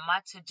 And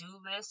my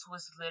to-do list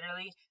was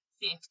literally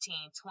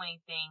 15, 20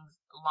 things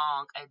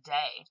long a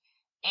day.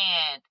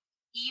 And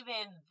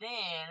even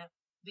then,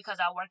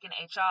 because I work in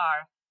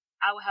HR,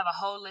 I would have a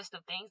whole list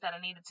of things that I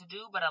needed to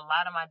do, but a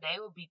lot of my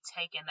day would be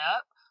taken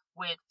up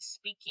with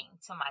speaking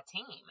to my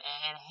team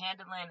and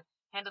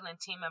handling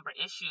team member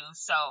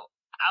issues. So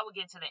I would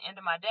get to the end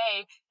of my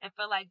day and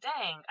feel like,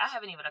 dang, I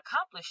haven't even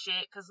accomplished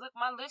shit. Because look,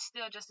 my list's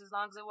still just as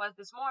long as it was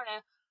this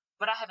morning,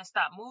 but I haven't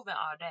stopped moving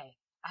all day.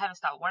 I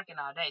haven't stopped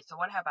working all day. So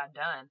what have I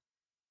done?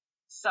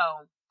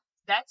 So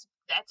that's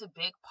a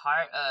big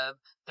part of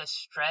the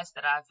stress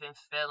that I've been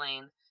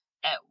feeling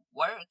at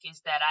work, is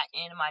that I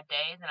end my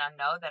days and I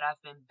know that I've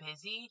been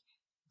busy,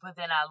 but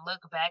then I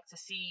look back to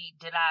see,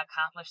 did I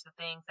accomplish the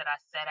things that I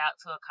set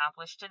out to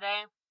accomplish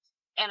today?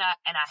 And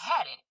I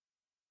hadn't.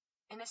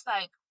 And it's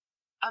like,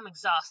 I'm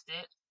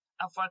exhausted.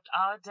 I've worked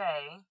all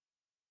day,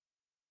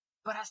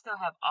 but I still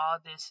have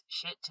all this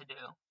shit to do.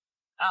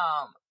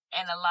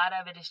 And a lot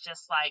of it is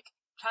just like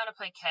trying to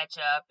play catch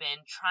up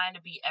and trying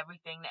to be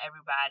everything to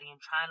everybody and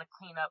trying to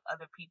clean up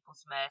other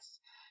people's mess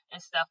and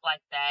stuff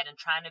like that, and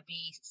trying to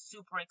be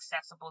super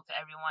accessible to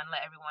everyone,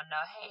 let everyone know,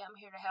 hey, I'm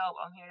here to help.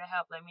 I'm here to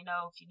help. Let me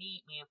know if you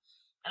need me.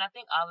 And I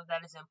think all of that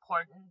is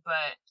important,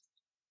 but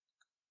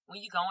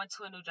when you go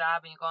into a new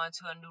job and you go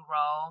into a new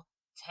role,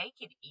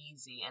 take it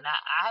easy. And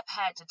I've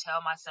had to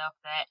tell myself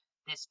that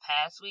this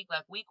past week,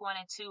 like week 1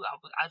 and 2, I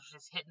was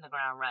just hitting the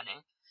ground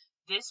running.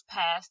 This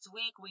past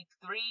week, week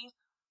 3,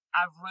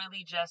 I've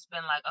really just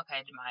been like,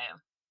 okay, Jemiah,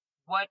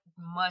 what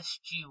must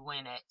you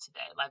win at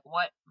today? Like,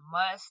 what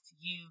must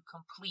you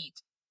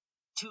complete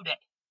today?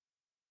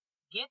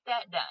 Get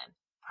that done.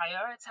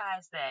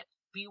 Prioritize that.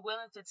 Be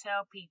willing to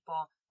tell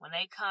people when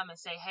they come and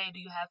say, hey, do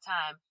you have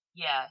time?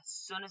 Yeah, as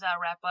soon as I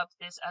wrap up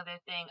this other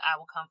thing, I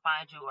will come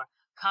find you, or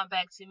come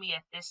back to me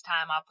at this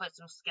time. I'll put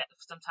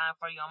some time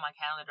for you on my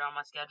calendar, on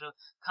my schedule.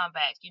 Come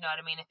back. You know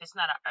what I mean? If it's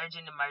not an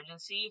urgent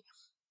emergency,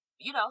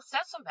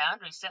 set some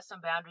boundaries. Set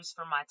some boundaries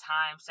for my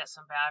time. Set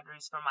some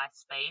boundaries for my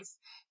space.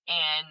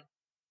 And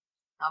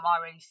I'm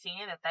already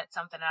seeing that that's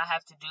something that I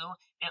have to do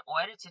in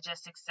order to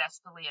just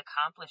successfully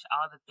accomplish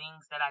all the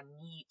things that I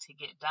need to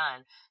get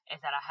done,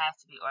 is that I have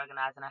to be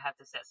organized and I have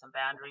to set some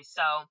boundaries.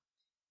 So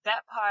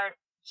that part,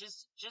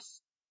 just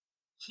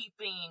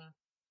keeping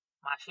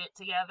my shit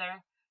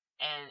together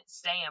and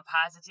staying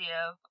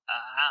positive.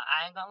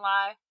 I ain't gonna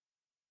lie.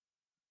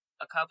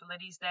 A couple of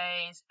these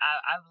days,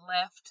 I've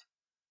left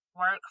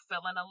work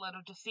feeling a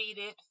little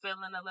defeated,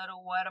 feeling a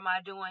little, what am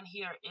I doing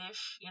here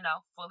ish,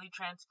 fully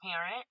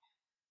transparent.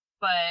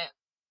 But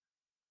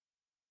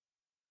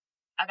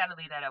I gotta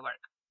leave that at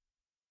work.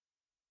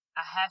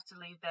 I have to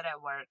leave that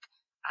at work.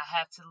 I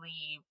have to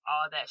leave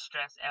all that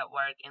stress at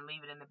work and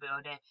leave it in the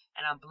building.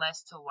 And I'm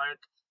blessed to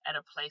work at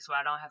a place where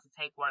I don't have to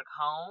take work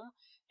home.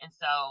 And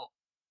so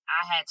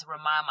I had to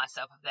remind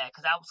myself of that,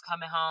 because I was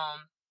coming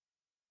home,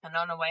 and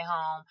on the way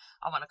home,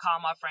 I want to call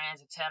my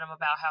friends and tell them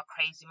about how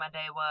crazy my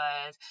day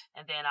was.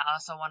 And then I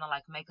also want to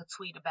make a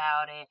tweet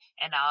about it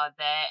and all of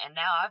that. And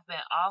now I've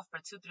been off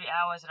for 2-3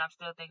 hours and I'm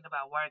still thinking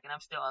about work, and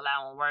I'm still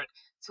allowing work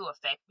to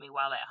affect me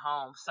while at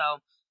home.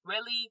 So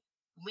really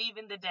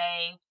leaving the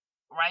day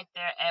right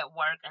there at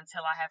work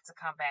until I have to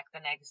come back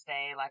the next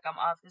day. Like, I'm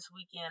off this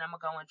weekend, I'm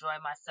going to go enjoy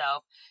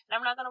myself, and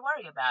I'm not going to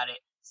worry about it.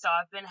 So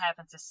I've been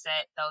having to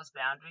set those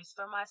boundaries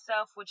for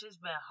myself, which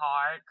has been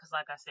hard because,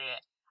 like I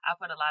said, I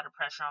put a lot of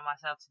pressure on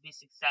myself to be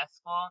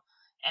successful.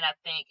 And I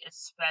think,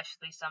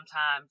 especially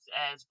sometimes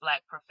as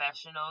Black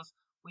professionals,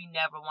 we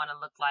never want to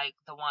look like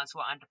the ones who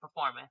are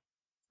underperforming,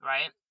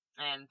 right?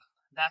 And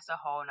that's a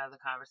whole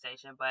nother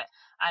conversation. But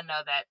I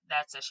know that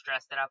that's a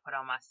stress that I put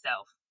on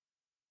myself.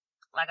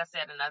 Like I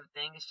said, another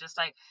thing is just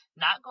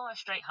not going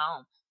straight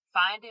home,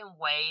 finding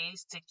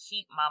ways to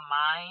keep my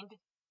mind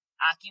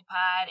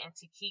occupied and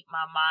to keep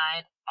my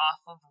mind off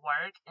of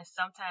work. And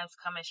sometimes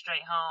coming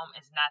straight home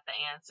is not the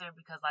answer,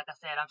 because like I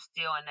said, I'm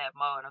still in that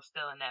mode.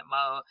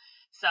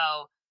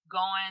 So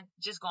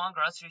just going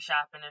grocery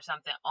shopping or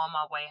something on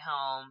my way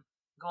home,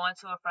 going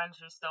to a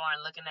furniture store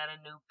and looking at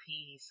a new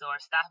piece, or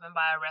stopping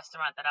by a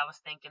restaurant that I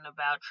was thinking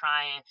about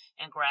trying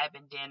and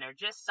grabbing dinner,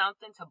 just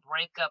something to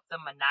break up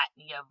the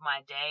monotony of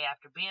my day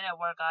after being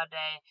at work all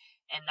day,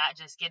 and not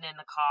just getting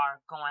in the car,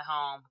 going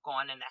home,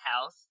 going in the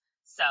house.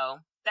 So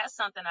that's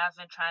something I've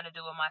been trying to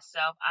do with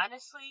myself.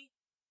 Honestly,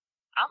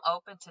 I'm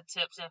open to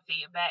tips and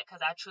feedback,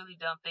 because I truly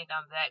don't think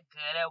I'm that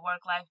good at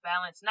work-life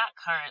balance. Not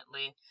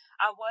currently.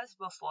 I was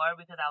before,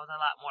 because I was a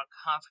lot more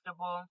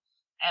comfortable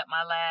at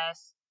my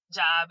last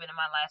job and in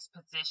my last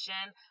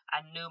position. I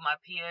knew my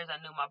peers,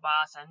 I knew my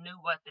boss, I knew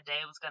what the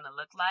day was going to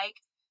look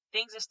like.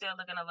 Things are still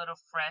looking a little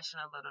fresh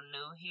and a little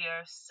new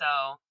here.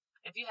 So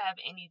if you have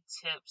any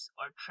tips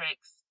or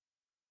tricks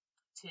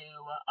to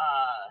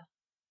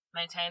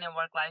maintaining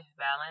work-life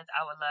balance,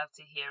 I would love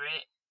to hear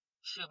it.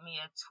 Shoot me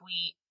a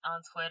tweet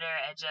on Twitter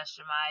at Just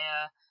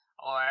Jemiah,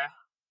 or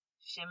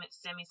send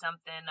me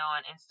something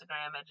on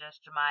Instagram at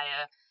Just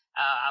Jemiah.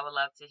 I would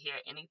love to hear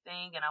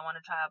anything, and I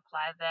want to try to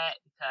apply that,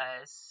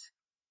 because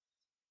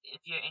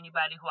if you're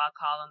anybody who I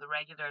call on the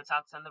regular or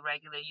talk to on the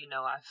regular,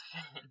 I've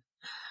been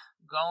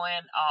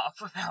going off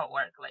about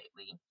work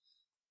lately.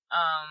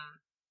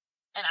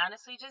 And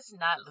honestly, just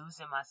not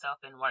losing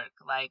myself in work.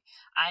 Like,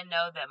 I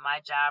know that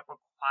my job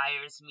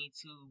requires me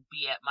to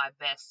be at my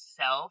best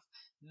self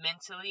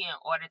mentally in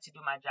order to do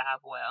my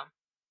job well.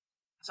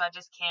 So I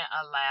just can't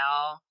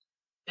allow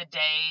the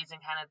days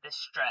and kind of the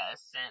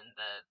stress and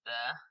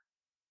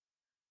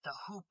the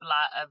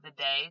hoopla of the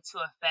day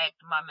to affect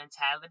my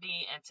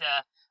mentality and to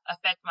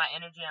affect my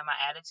energy and my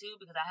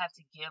attitude, because I have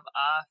to give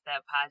off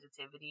that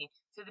positivity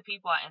to the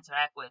people I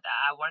interact with.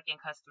 I work in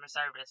customer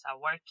service. I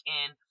work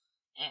in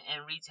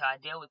retail. I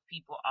deal with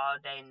people all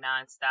day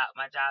nonstop.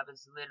 My job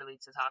is literally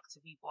to talk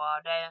to people all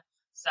day.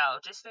 So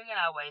just figuring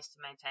out ways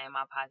to maintain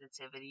my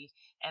positivity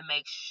and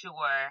make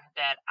sure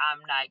that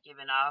I'm not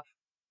giving off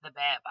the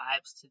bad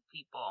vibes to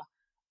people.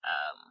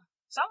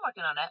 So I'm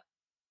working on that.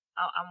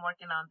 I'm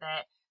working on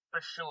that for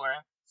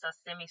sure. So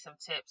send me some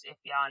tips if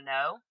y'all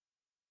know.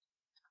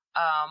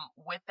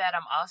 With that,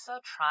 I'm also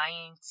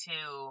trying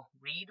to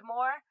read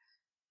more.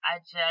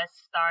 I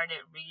just started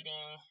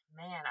reading,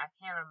 man, I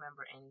can't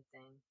remember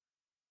anything.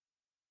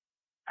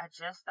 I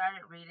just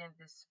started reading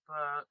this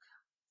book,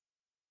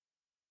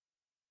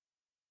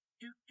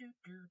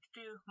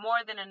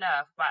 More Than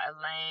Enough by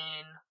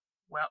Elaine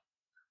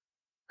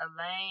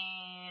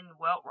Elaine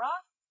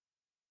Weltroth.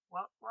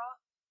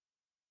 Weltroth.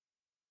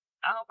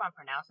 I hope I'm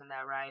pronouncing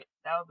that right.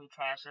 That would be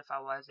trash if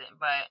I wasn't.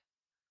 But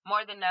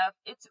More Than Enough,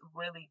 it's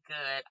really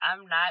good.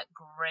 I'm not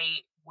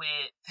great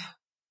with,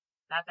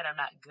 not that I'm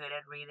not good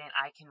at reading.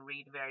 I can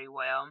read very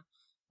well,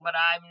 but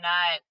I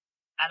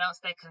don't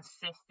stay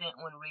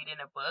consistent when reading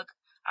a book.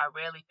 I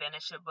rarely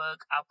finish a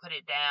book. I'll put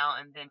it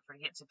down and then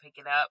forget to pick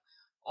it up.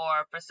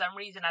 Or for some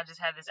reason, I just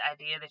have this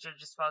idea that you're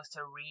just supposed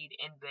to read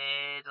in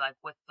bed, like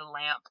with the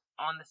lamp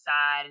on the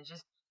side, and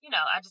just,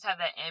 I just have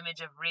that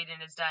image of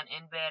reading is done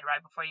in bed right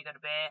before you go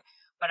to bed.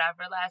 But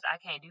I've realized I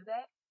can't do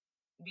that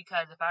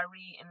because if I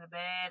read in the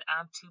bed,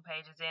 I'm 2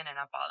 pages in and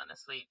I'm falling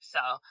asleep.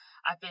 So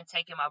I've been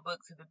taking my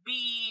book to the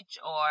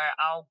beach, or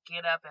I'll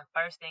get up and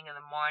first thing in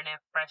the morning,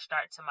 fresh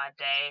start to my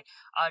day,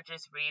 I'll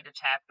just read a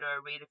chapter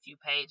or read a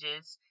few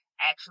pages.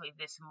 Actually,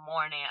 this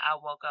morning I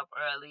woke up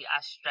early, I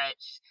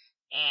stretched,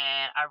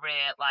 and I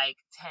read like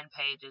 10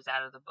 pages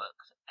out of the book.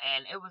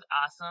 And it was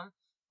awesome.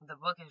 The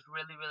book is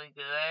really, really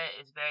good.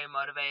 It's very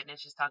motivating.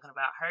 It's just talking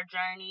about her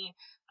journey.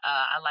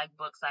 I like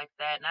books like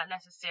that. Not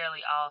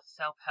necessarily all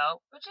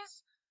self-help, but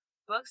just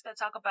books that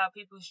talk about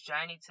people's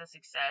journey to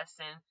success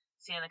and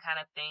seeing the kind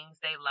of things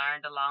they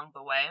learned along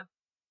the way.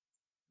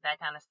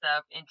 That kind of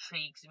stuff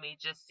intrigues me.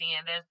 Just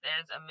seeing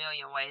there's a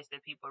million ways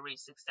that people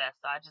reach success.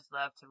 So I just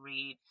love to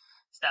read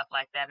stuff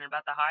like that and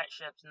about the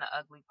hardships and the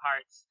ugly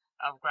parts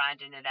of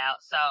grinding it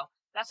out. So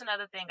that's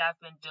another thing I've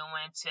been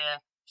doing to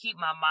keep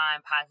my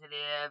mind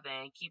positive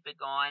and keep it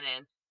going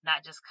and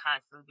not just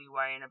constantly be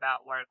worrying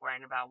about work.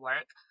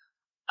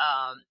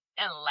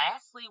 And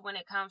lastly, when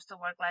it comes to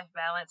work-life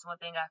balance, one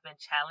thing I've been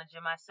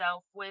challenging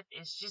myself with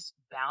is just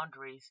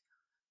boundaries.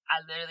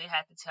 I literally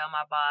had to tell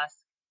my boss,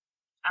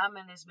 I'm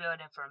in this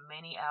building for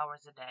many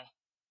hours a day,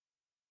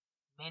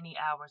 many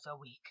hours a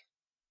week.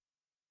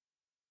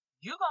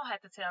 You're going to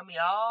have to tell me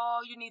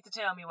all you need to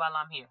tell me while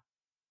I'm here.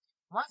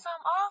 Once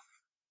I'm off,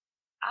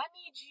 I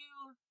need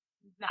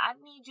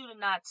you to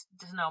not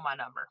to know my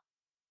number.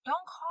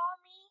 Don't call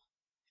me.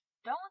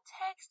 Don't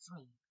text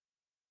me.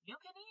 You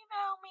can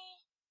email me.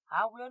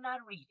 I will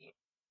not read it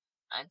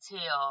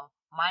until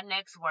my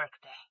next work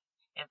day.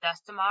 If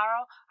that's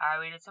tomorrow,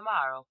 I'll read it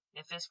tomorrow.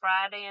 If it's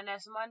Friday and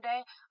that's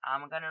Monday,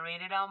 I'm going to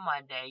read it on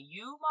Monday.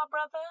 You, my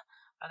brother,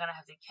 are going to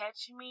have to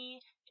catch me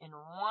in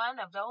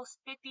one of those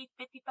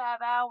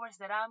 55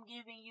 hours that I'm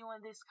giving you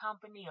in this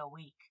company a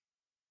week.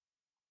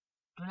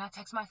 Do not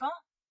text my phone.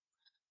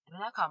 Do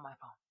not call my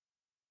phone.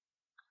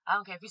 I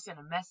don't care if you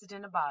send a message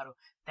in a bottle.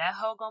 That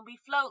hoe going to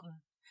be floating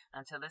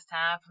until it's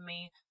time for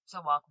me to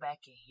walk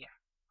back in here.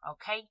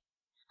 Okay?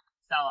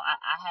 So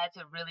I had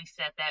to really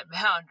set that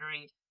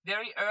boundary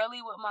very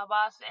early with my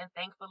boss, and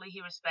thankfully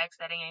he respects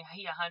that and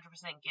he 100%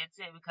 gets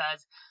it,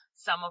 because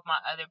some of my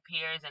other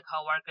peers and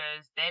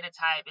coworkers, they the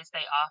type, it's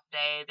their off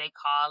day, they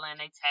calling,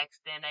 they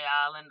texting, they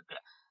all in.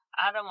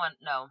 I don't want,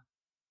 no,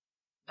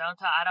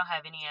 I don't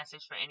have any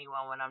answers for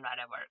anyone when I'm not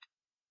at work.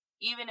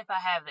 Even if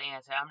I have the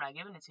answer, I'm not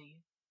giving it to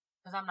you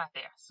because I'm not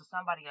there. So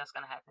somebody else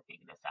gonna have to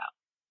figure this out.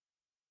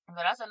 So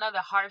that's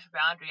another harsh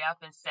boundary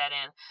I've been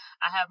setting.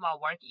 I have my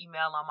work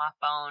email on my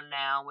phone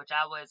now, which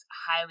I was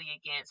highly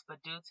against,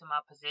 but due to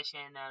my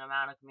position and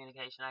amount of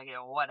communication I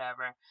get or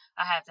whatever,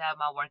 I had to have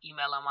my work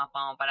email on my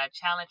phone. But I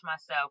challenge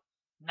myself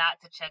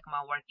not to check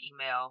my work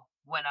email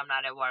when I'm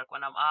not at work.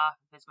 When I'm off,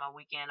 if it's my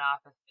weekend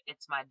off, if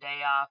it's my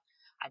day off,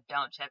 I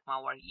don't check my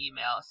work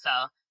email.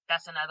 So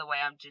that's another way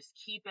I'm just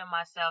keeping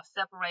myself,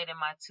 separating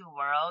my two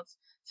worlds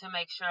to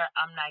make sure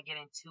I'm not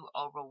getting too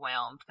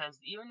overwhelmed. Because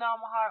even though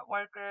I'm a hard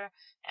worker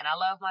and I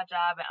love my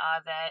job and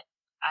all that,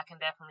 I can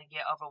definitely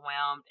get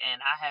overwhelmed. And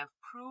I have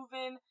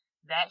proven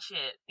that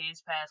shit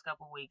these past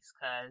couple weeks,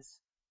 because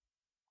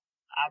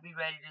I'll be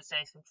ready to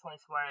say some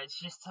choice words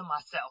just to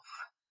myself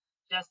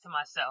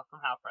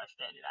from how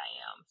frustrated I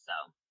am. So,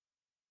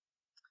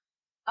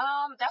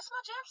 that's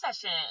my jam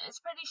session.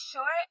 It's pretty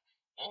short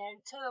and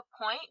to the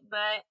point,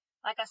 but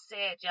like I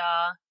said,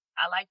 y'all,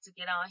 I like to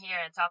get on here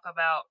and talk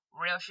about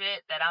real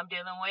shit that I'm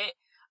dealing with.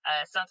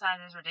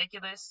 Sometimes it's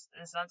ridiculous,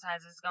 and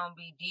sometimes it's gonna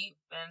be deep,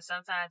 and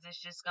sometimes it's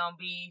just gonna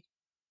be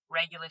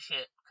regular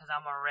shit, because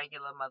I'm a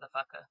regular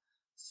motherfucker.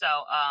 So,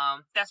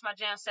 that's my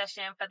jam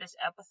session for this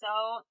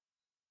episode.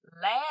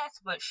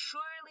 Last but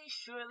surely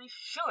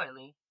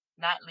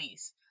not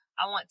least,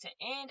 I want to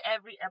end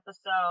every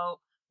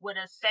episode with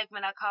a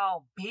segment I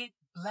call Big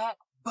Black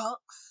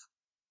Bucks.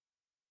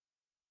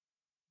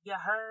 You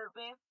heard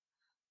me?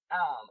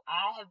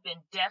 I have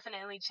been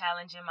definitely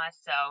challenging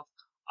myself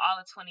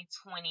all of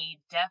 2020,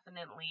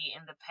 definitely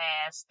in the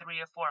past 3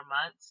 or 4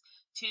 months,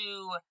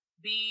 to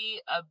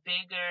be a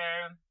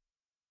bigger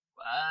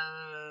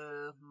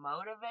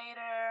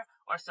motivator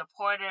or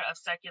supporter of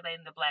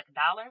circulating the black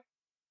dollar.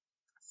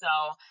 So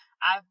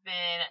I've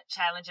been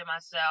challenging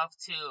myself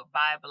to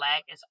buy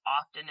black as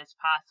often as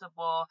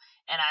possible.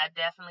 And I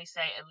definitely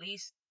say at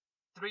least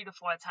 3 to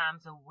 4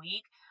 times a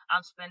week,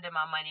 I'm spending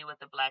my money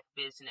with a black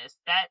business.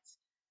 That's,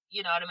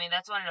 you know what I mean?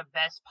 That's one of the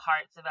best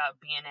parts about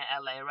being in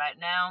LA right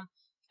now.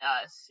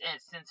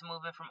 since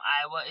moving from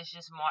Iowa, it's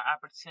just more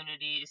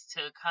opportunities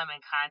to come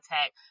in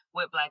contact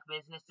with Black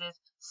businesses.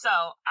 So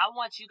I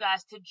want you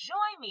guys to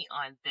join me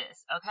on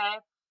this, okay?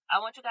 I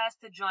want you guys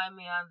to join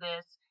me on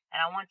this, and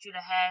I want you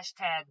to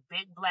hashtag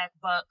Big Black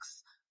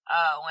Bucks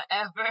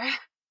whenever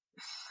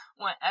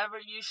whenever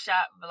you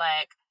shop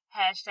Black.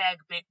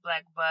 Hashtag Big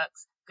Black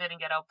Bucks, Good and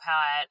Ghetto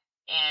Pod,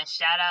 and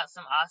shout out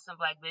some awesome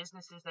Black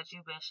businesses that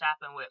you've been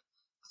shopping with.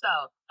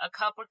 So, a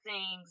couple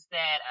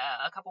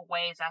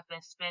ways I've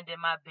been spending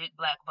my big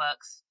black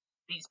bucks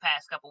these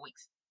past couple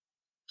weeks.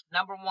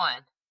 Number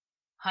one,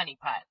 Honey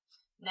Pot.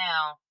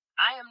 Now,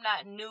 I am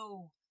not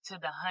new to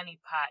the Honey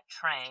Pot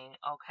train,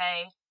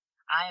 okay?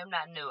 I am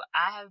not new.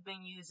 I have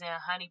been using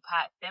Honey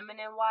Pot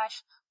Feminine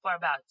Wash for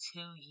about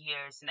 2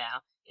 years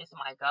now. It's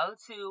my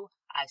go-to.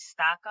 I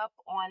stock up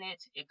on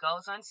it. It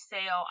goes on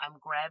sale. I'm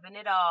grabbing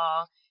it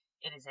all.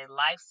 It is a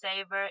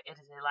lifesaver. It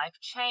is a life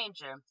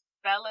changer.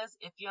 Fellas,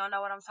 if you don't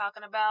know what I'm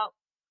talking about,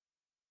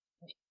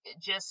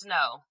 just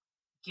know,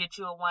 get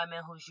you a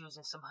woman who's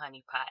using some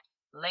Honey Pot.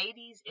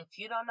 Ladies, if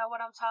you don't know what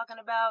I'm talking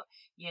about,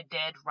 you're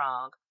dead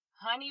wrong.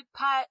 Honey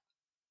Pot,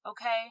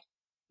 okay?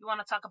 You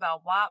want to talk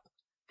about WAP?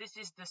 This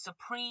is the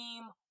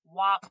Supreme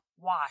WAP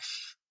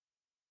Wash.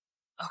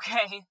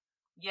 Okay?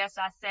 Yes,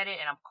 I said it,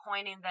 and I'm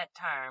coining that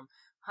term.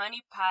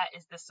 Honey Pot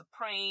is the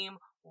Supreme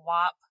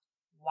WAP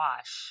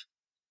Wash.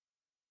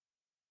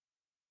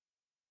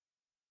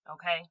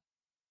 Okay?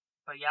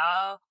 For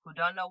y'all who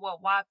don't know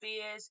what WAP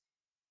is,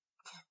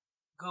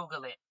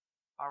 Google it.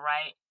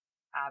 Alright?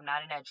 I'm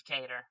not an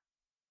educator.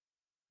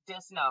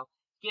 Just know,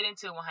 get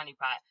into a Honey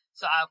Pot.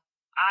 So I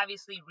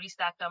obviously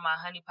restocked on my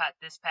Honey Pot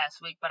this past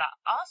week, but I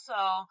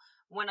also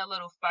went a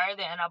little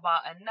further and I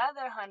bought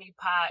another Honey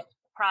Pot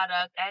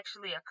product,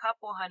 actually a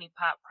couple Honey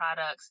Pot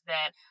products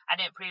that I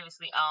didn't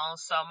previously own.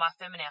 So my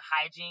feminine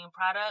hygiene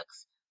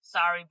products,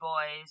 sorry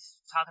boys,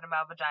 talking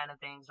about vagina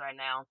things right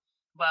now,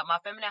 but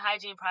my feminine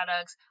hygiene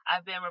products,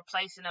 I've been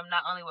replacing them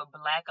not only with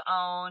Black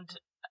owned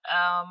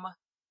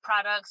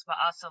products,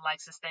 but also like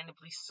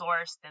sustainably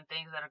sourced and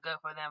things that are good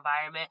for the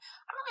environment.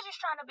 I'm really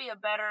just trying to be a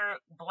better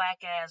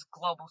Black ass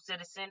global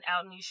citizen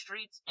out in these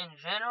streets in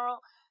general.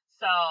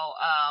 So,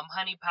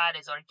 Honey Pot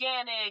is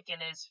organic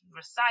and it's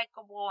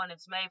recyclable and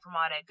it's made from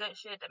all that good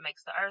shit that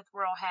makes the earth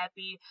real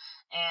happy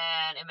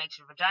and it makes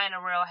your vagina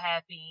real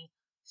happy.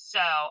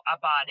 So I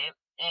bought it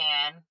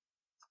and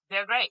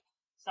they're great.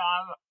 So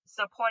I'm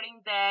supporting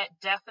that.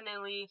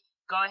 Definitely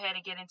go ahead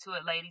and get into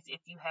it, ladies,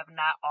 if you have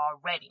not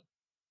already.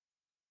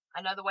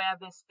 Another way I've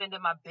been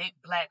spending my big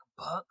black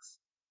bucks,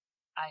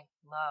 I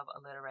love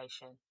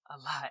alliteration a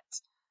lot.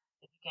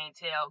 If you can't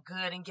tell,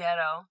 good and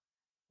ghetto,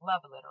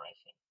 love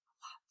alliteration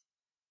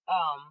a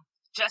lot.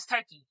 Just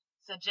Turkey.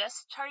 So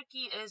Just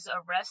Turkey is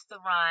a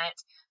restaurant,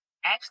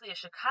 actually a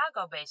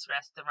Chicago-based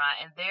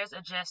restaurant, and there's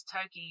a Just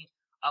Turkey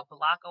a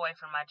block away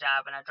from my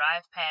job, and I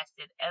drive past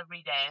it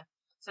every day.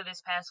 So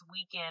this past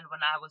weekend when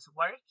I was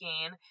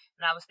working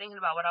and I was thinking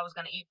about what I was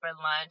going to eat for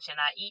lunch,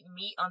 and I eat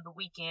meat on the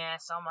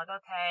weekend, so I'm like,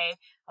 okay,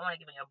 I want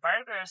to give me a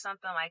burger or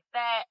something like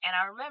that. And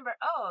I remember,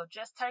 oh,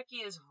 Just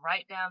Turkey is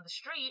right down the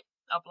street,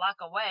 a block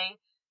away.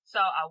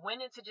 So I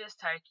went into Just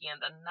Turkey and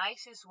the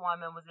nicest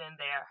woman was in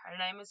there. Her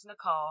name is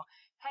Nicole.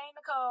 Hey,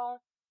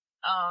 Nicole.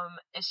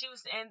 And she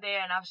was in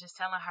there and I was just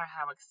telling her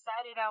how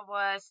excited I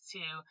was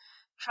to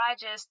try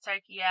Just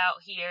Turkey out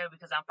here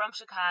because I'm from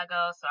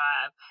Chicago, so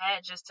I've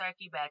had Just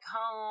Turkey back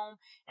home,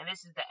 and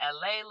this is the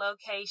LA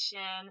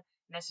location.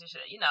 This is,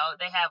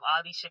 they have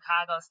all these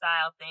Chicago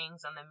style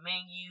things on the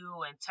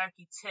menu and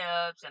turkey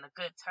tips and a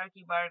good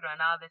turkey burger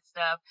and all this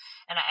stuff.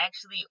 And I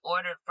actually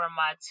ordered from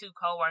my 2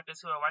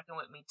 coworkers who are working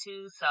with me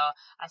too, so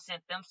I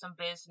sent them some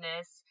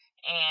business.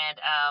 And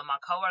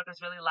my coworkers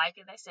really like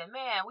it. They said,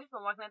 man, we've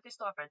been working at this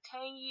store for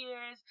 10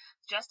 years.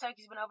 Just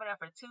Turkey's been over there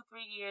for 2-3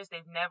 years.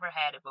 They've never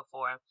had it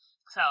before.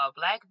 So a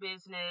Black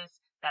business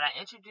that I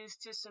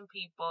introduced to some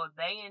people,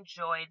 they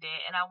enjoyed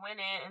it. And I went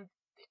in and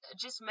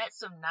just met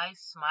some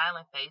nice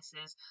smiling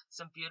faces,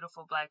 some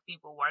beautiful Black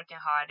people working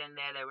hard in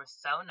there. They were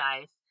so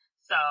nice.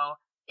 So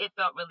it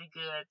felt really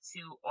good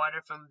to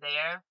order from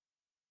there.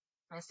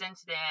 And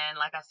since then,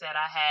 like I said,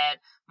 I had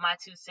my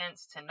 2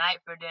 cents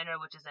tonight for dinner,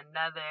 which is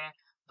another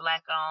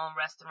Black-owned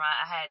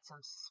restaurant. I had some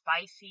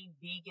spicy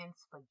vegan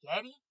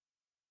spaghetti,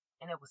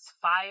 and it was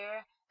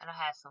fire. And I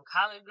had some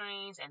collard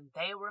greens, and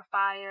they were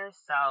fire.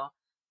 So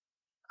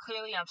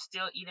clearly, I'm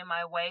still eating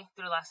my way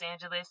through Los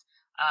Angeles.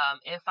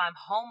 If I'm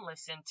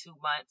homeless in 2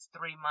 months,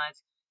 3 months,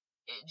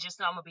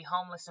 just know I'm gonna be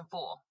homeless and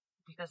full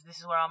because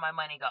this is where all my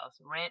money goes: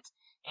 rent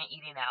and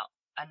eating out.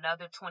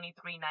 Another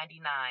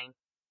 $23.99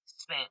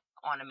 spent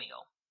on a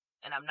meal,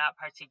 and I'm not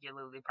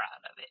particularly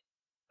proud of it.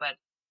 But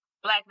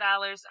Black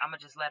dollars, I'm gonna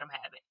just let them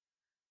have it.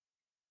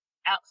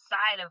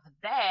 Outside of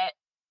that,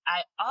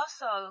 I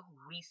also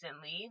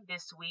recently,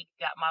 this week,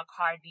 got my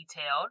car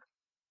detailed.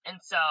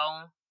 And so,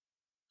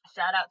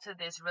 shout out to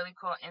this really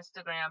cool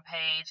Instagram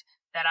page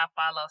that I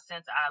follow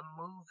since I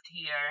moved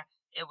here.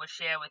 It was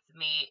shared with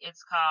me.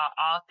 It's called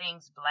All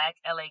Things Black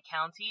LA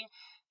County.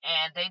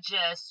 and they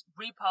just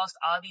repost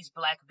all these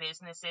Black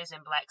businesses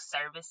and Black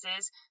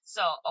services.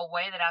 So a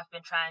way that I've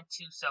been trying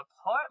to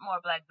support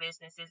more Black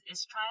businesses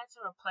is trying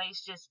to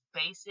replace just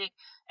basic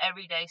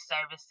everyday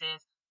services,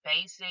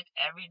 basic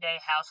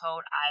everyday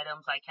household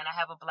items. Like, can I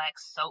have a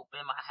Black soap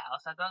in my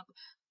house?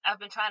 I've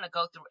been trying to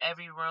go through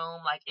every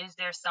room. Like, is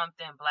there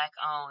something Black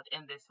owned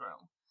in this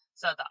room?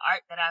 So the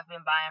art that I've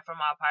been buying for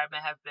my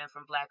apartment have been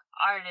from Black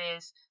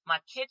artists. My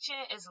kitchen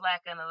is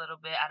lacking a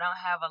little bit. I don't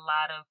have a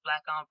lot of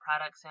Black owned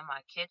products in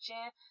my kitchen,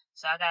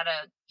 so I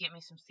gotta get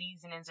me some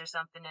seasonings or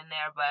something in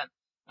there. But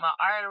my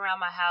art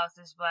around my house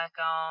is Black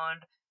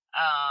owned.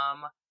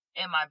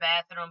 In my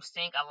bathroom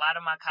sink, a lot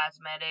of my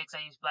cosmetics,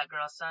 I use Black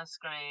Girl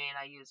sunscreen.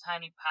 I use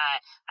Honey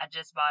Pot. I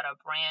just bought a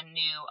brand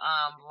new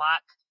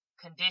lock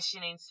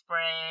conditioning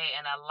spray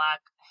and a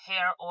lock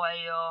hair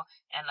oil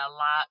and a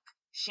lock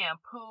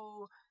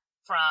shampoo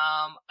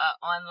from an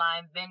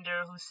online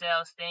vendor who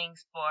sells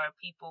things for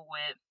people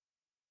with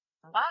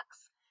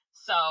locks.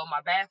 So my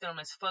bathroom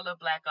is full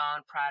of Black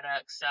owned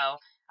products. So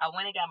I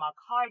went and got my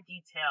car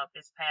detailed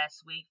this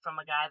past week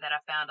from a guy that I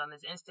found on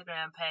his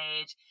Instagram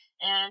page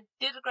and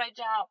did a great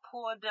job.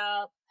 Pulled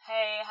up,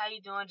 hey, how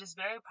you doing? Just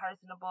very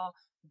personable,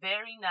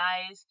 very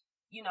nice.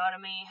 You know what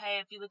I mean?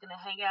 Hey, if you're looking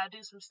to hang out,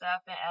 do some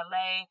stuff in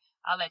LA,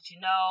 I'll let you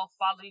know.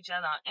 Follow each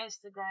other on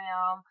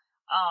Instagram.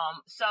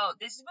 So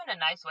this has been a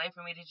nice way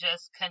for me to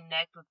just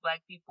connect with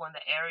Black people in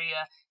the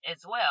area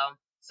as well,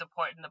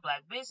 supporting the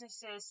Black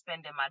businesses,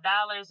 spending my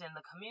dollars in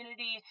the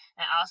community,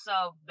 and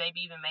also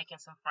maybe even making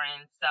some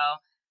friends. So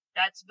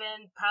that's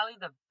been probably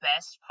the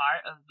best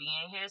part of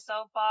being here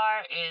so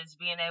far, is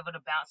being able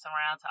to bounce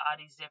around to all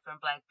these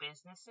different Black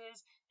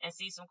businesses and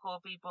see some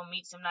cool people,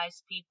 meet some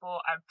nice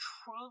people. I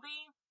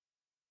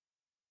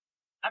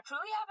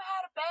truly haven't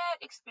had a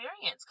bad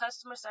experience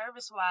customer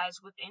service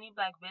wise with any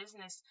Black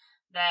business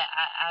that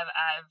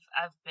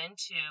I've been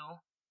to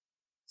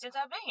since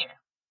I've been here.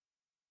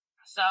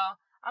 So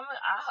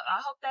I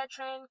hope that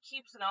trend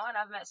keeps going.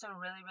 I've met some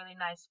really, really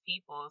nice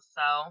people.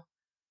 So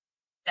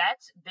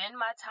that's been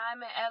my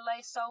time in LA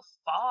so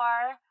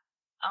far.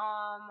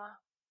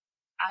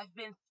 I've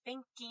been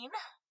thinking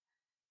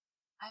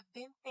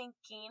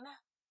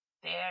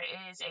there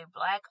is a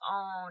Black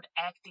owned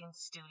acting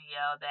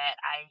studio that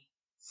I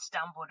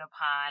stumbled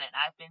upon, and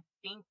I've been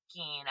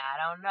thinking, I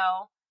don't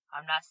know,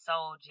 I'm not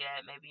sold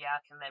yet. Maybe y'all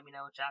can let me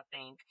know what y'all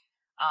think,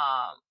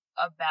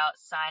 about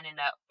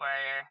signing up for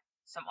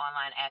some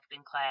online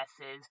acting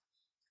classes.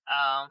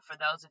 For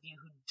those of you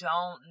who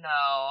don't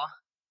know,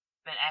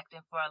 been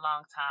acting for a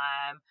long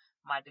time.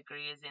 My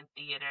degree is in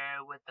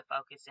theater with the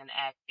focus in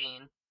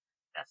acting.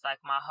 That's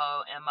like my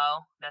whole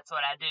MO. That's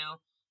what I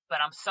do. But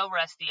I'm so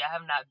rusty. I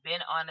have not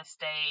been on a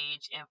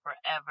stage in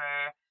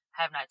forever.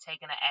 Have not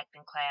taken an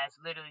acting class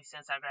literally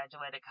since I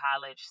graduated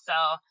college. So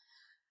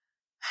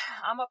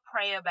I'm going to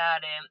pray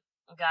about it.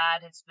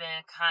 God has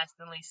been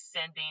constantly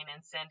sending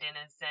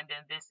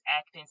this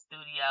acting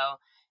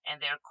studio and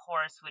their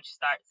course, which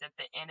starts at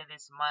the end of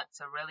this month.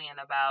 So really in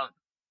about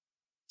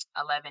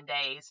 11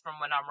 days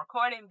from when I'm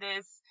recording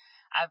this,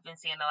 I've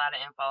been seeing a lot of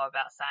info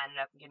about signing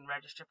up and getting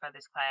registered for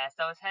this class.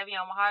 So it's heavy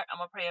on my heart.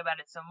 I'm going to pray about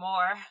it some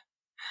more.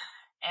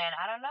 And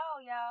I don't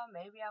know, y'all.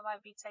 Maybe I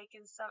might be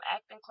taking some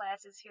acting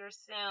classes here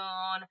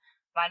soon.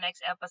 By next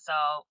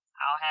episode,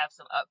 I'll have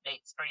some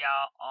updates for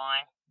y'all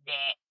on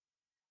that.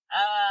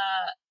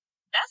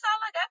 That's all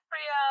I got for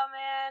y'all,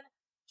 man.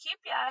 Keep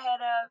y'all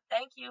head up.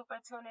 Thank you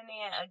for tuning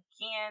in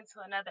again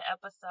to another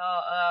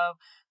episode of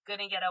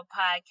Good and Ghetto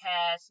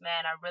Podcast,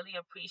 man. I really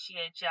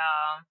appreciate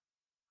y'all.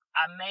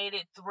 I made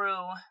it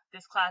through.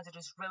 This closet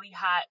is really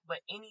hot, but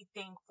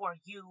anything for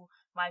you,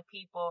 my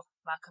people,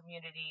 my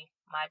community,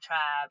 my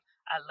tribe.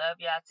 I love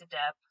y'all to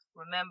death.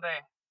 Remember,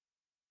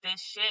 this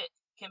shit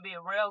can be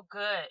real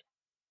good,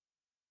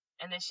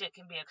 and this shit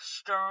can be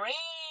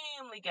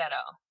extremely ghetto.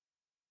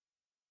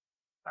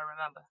 But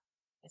remember,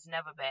 it's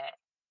never bad.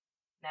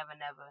 Never,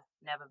 never,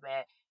 never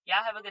bad.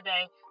 Y'all have a good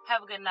day.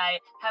 Have a good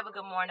night. Have a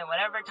good morning.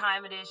 Whatever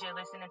time it is you're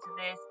listening to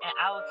this. And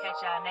I will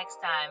catch y'all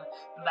next time.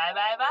 Bye,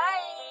 bye,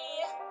 bye.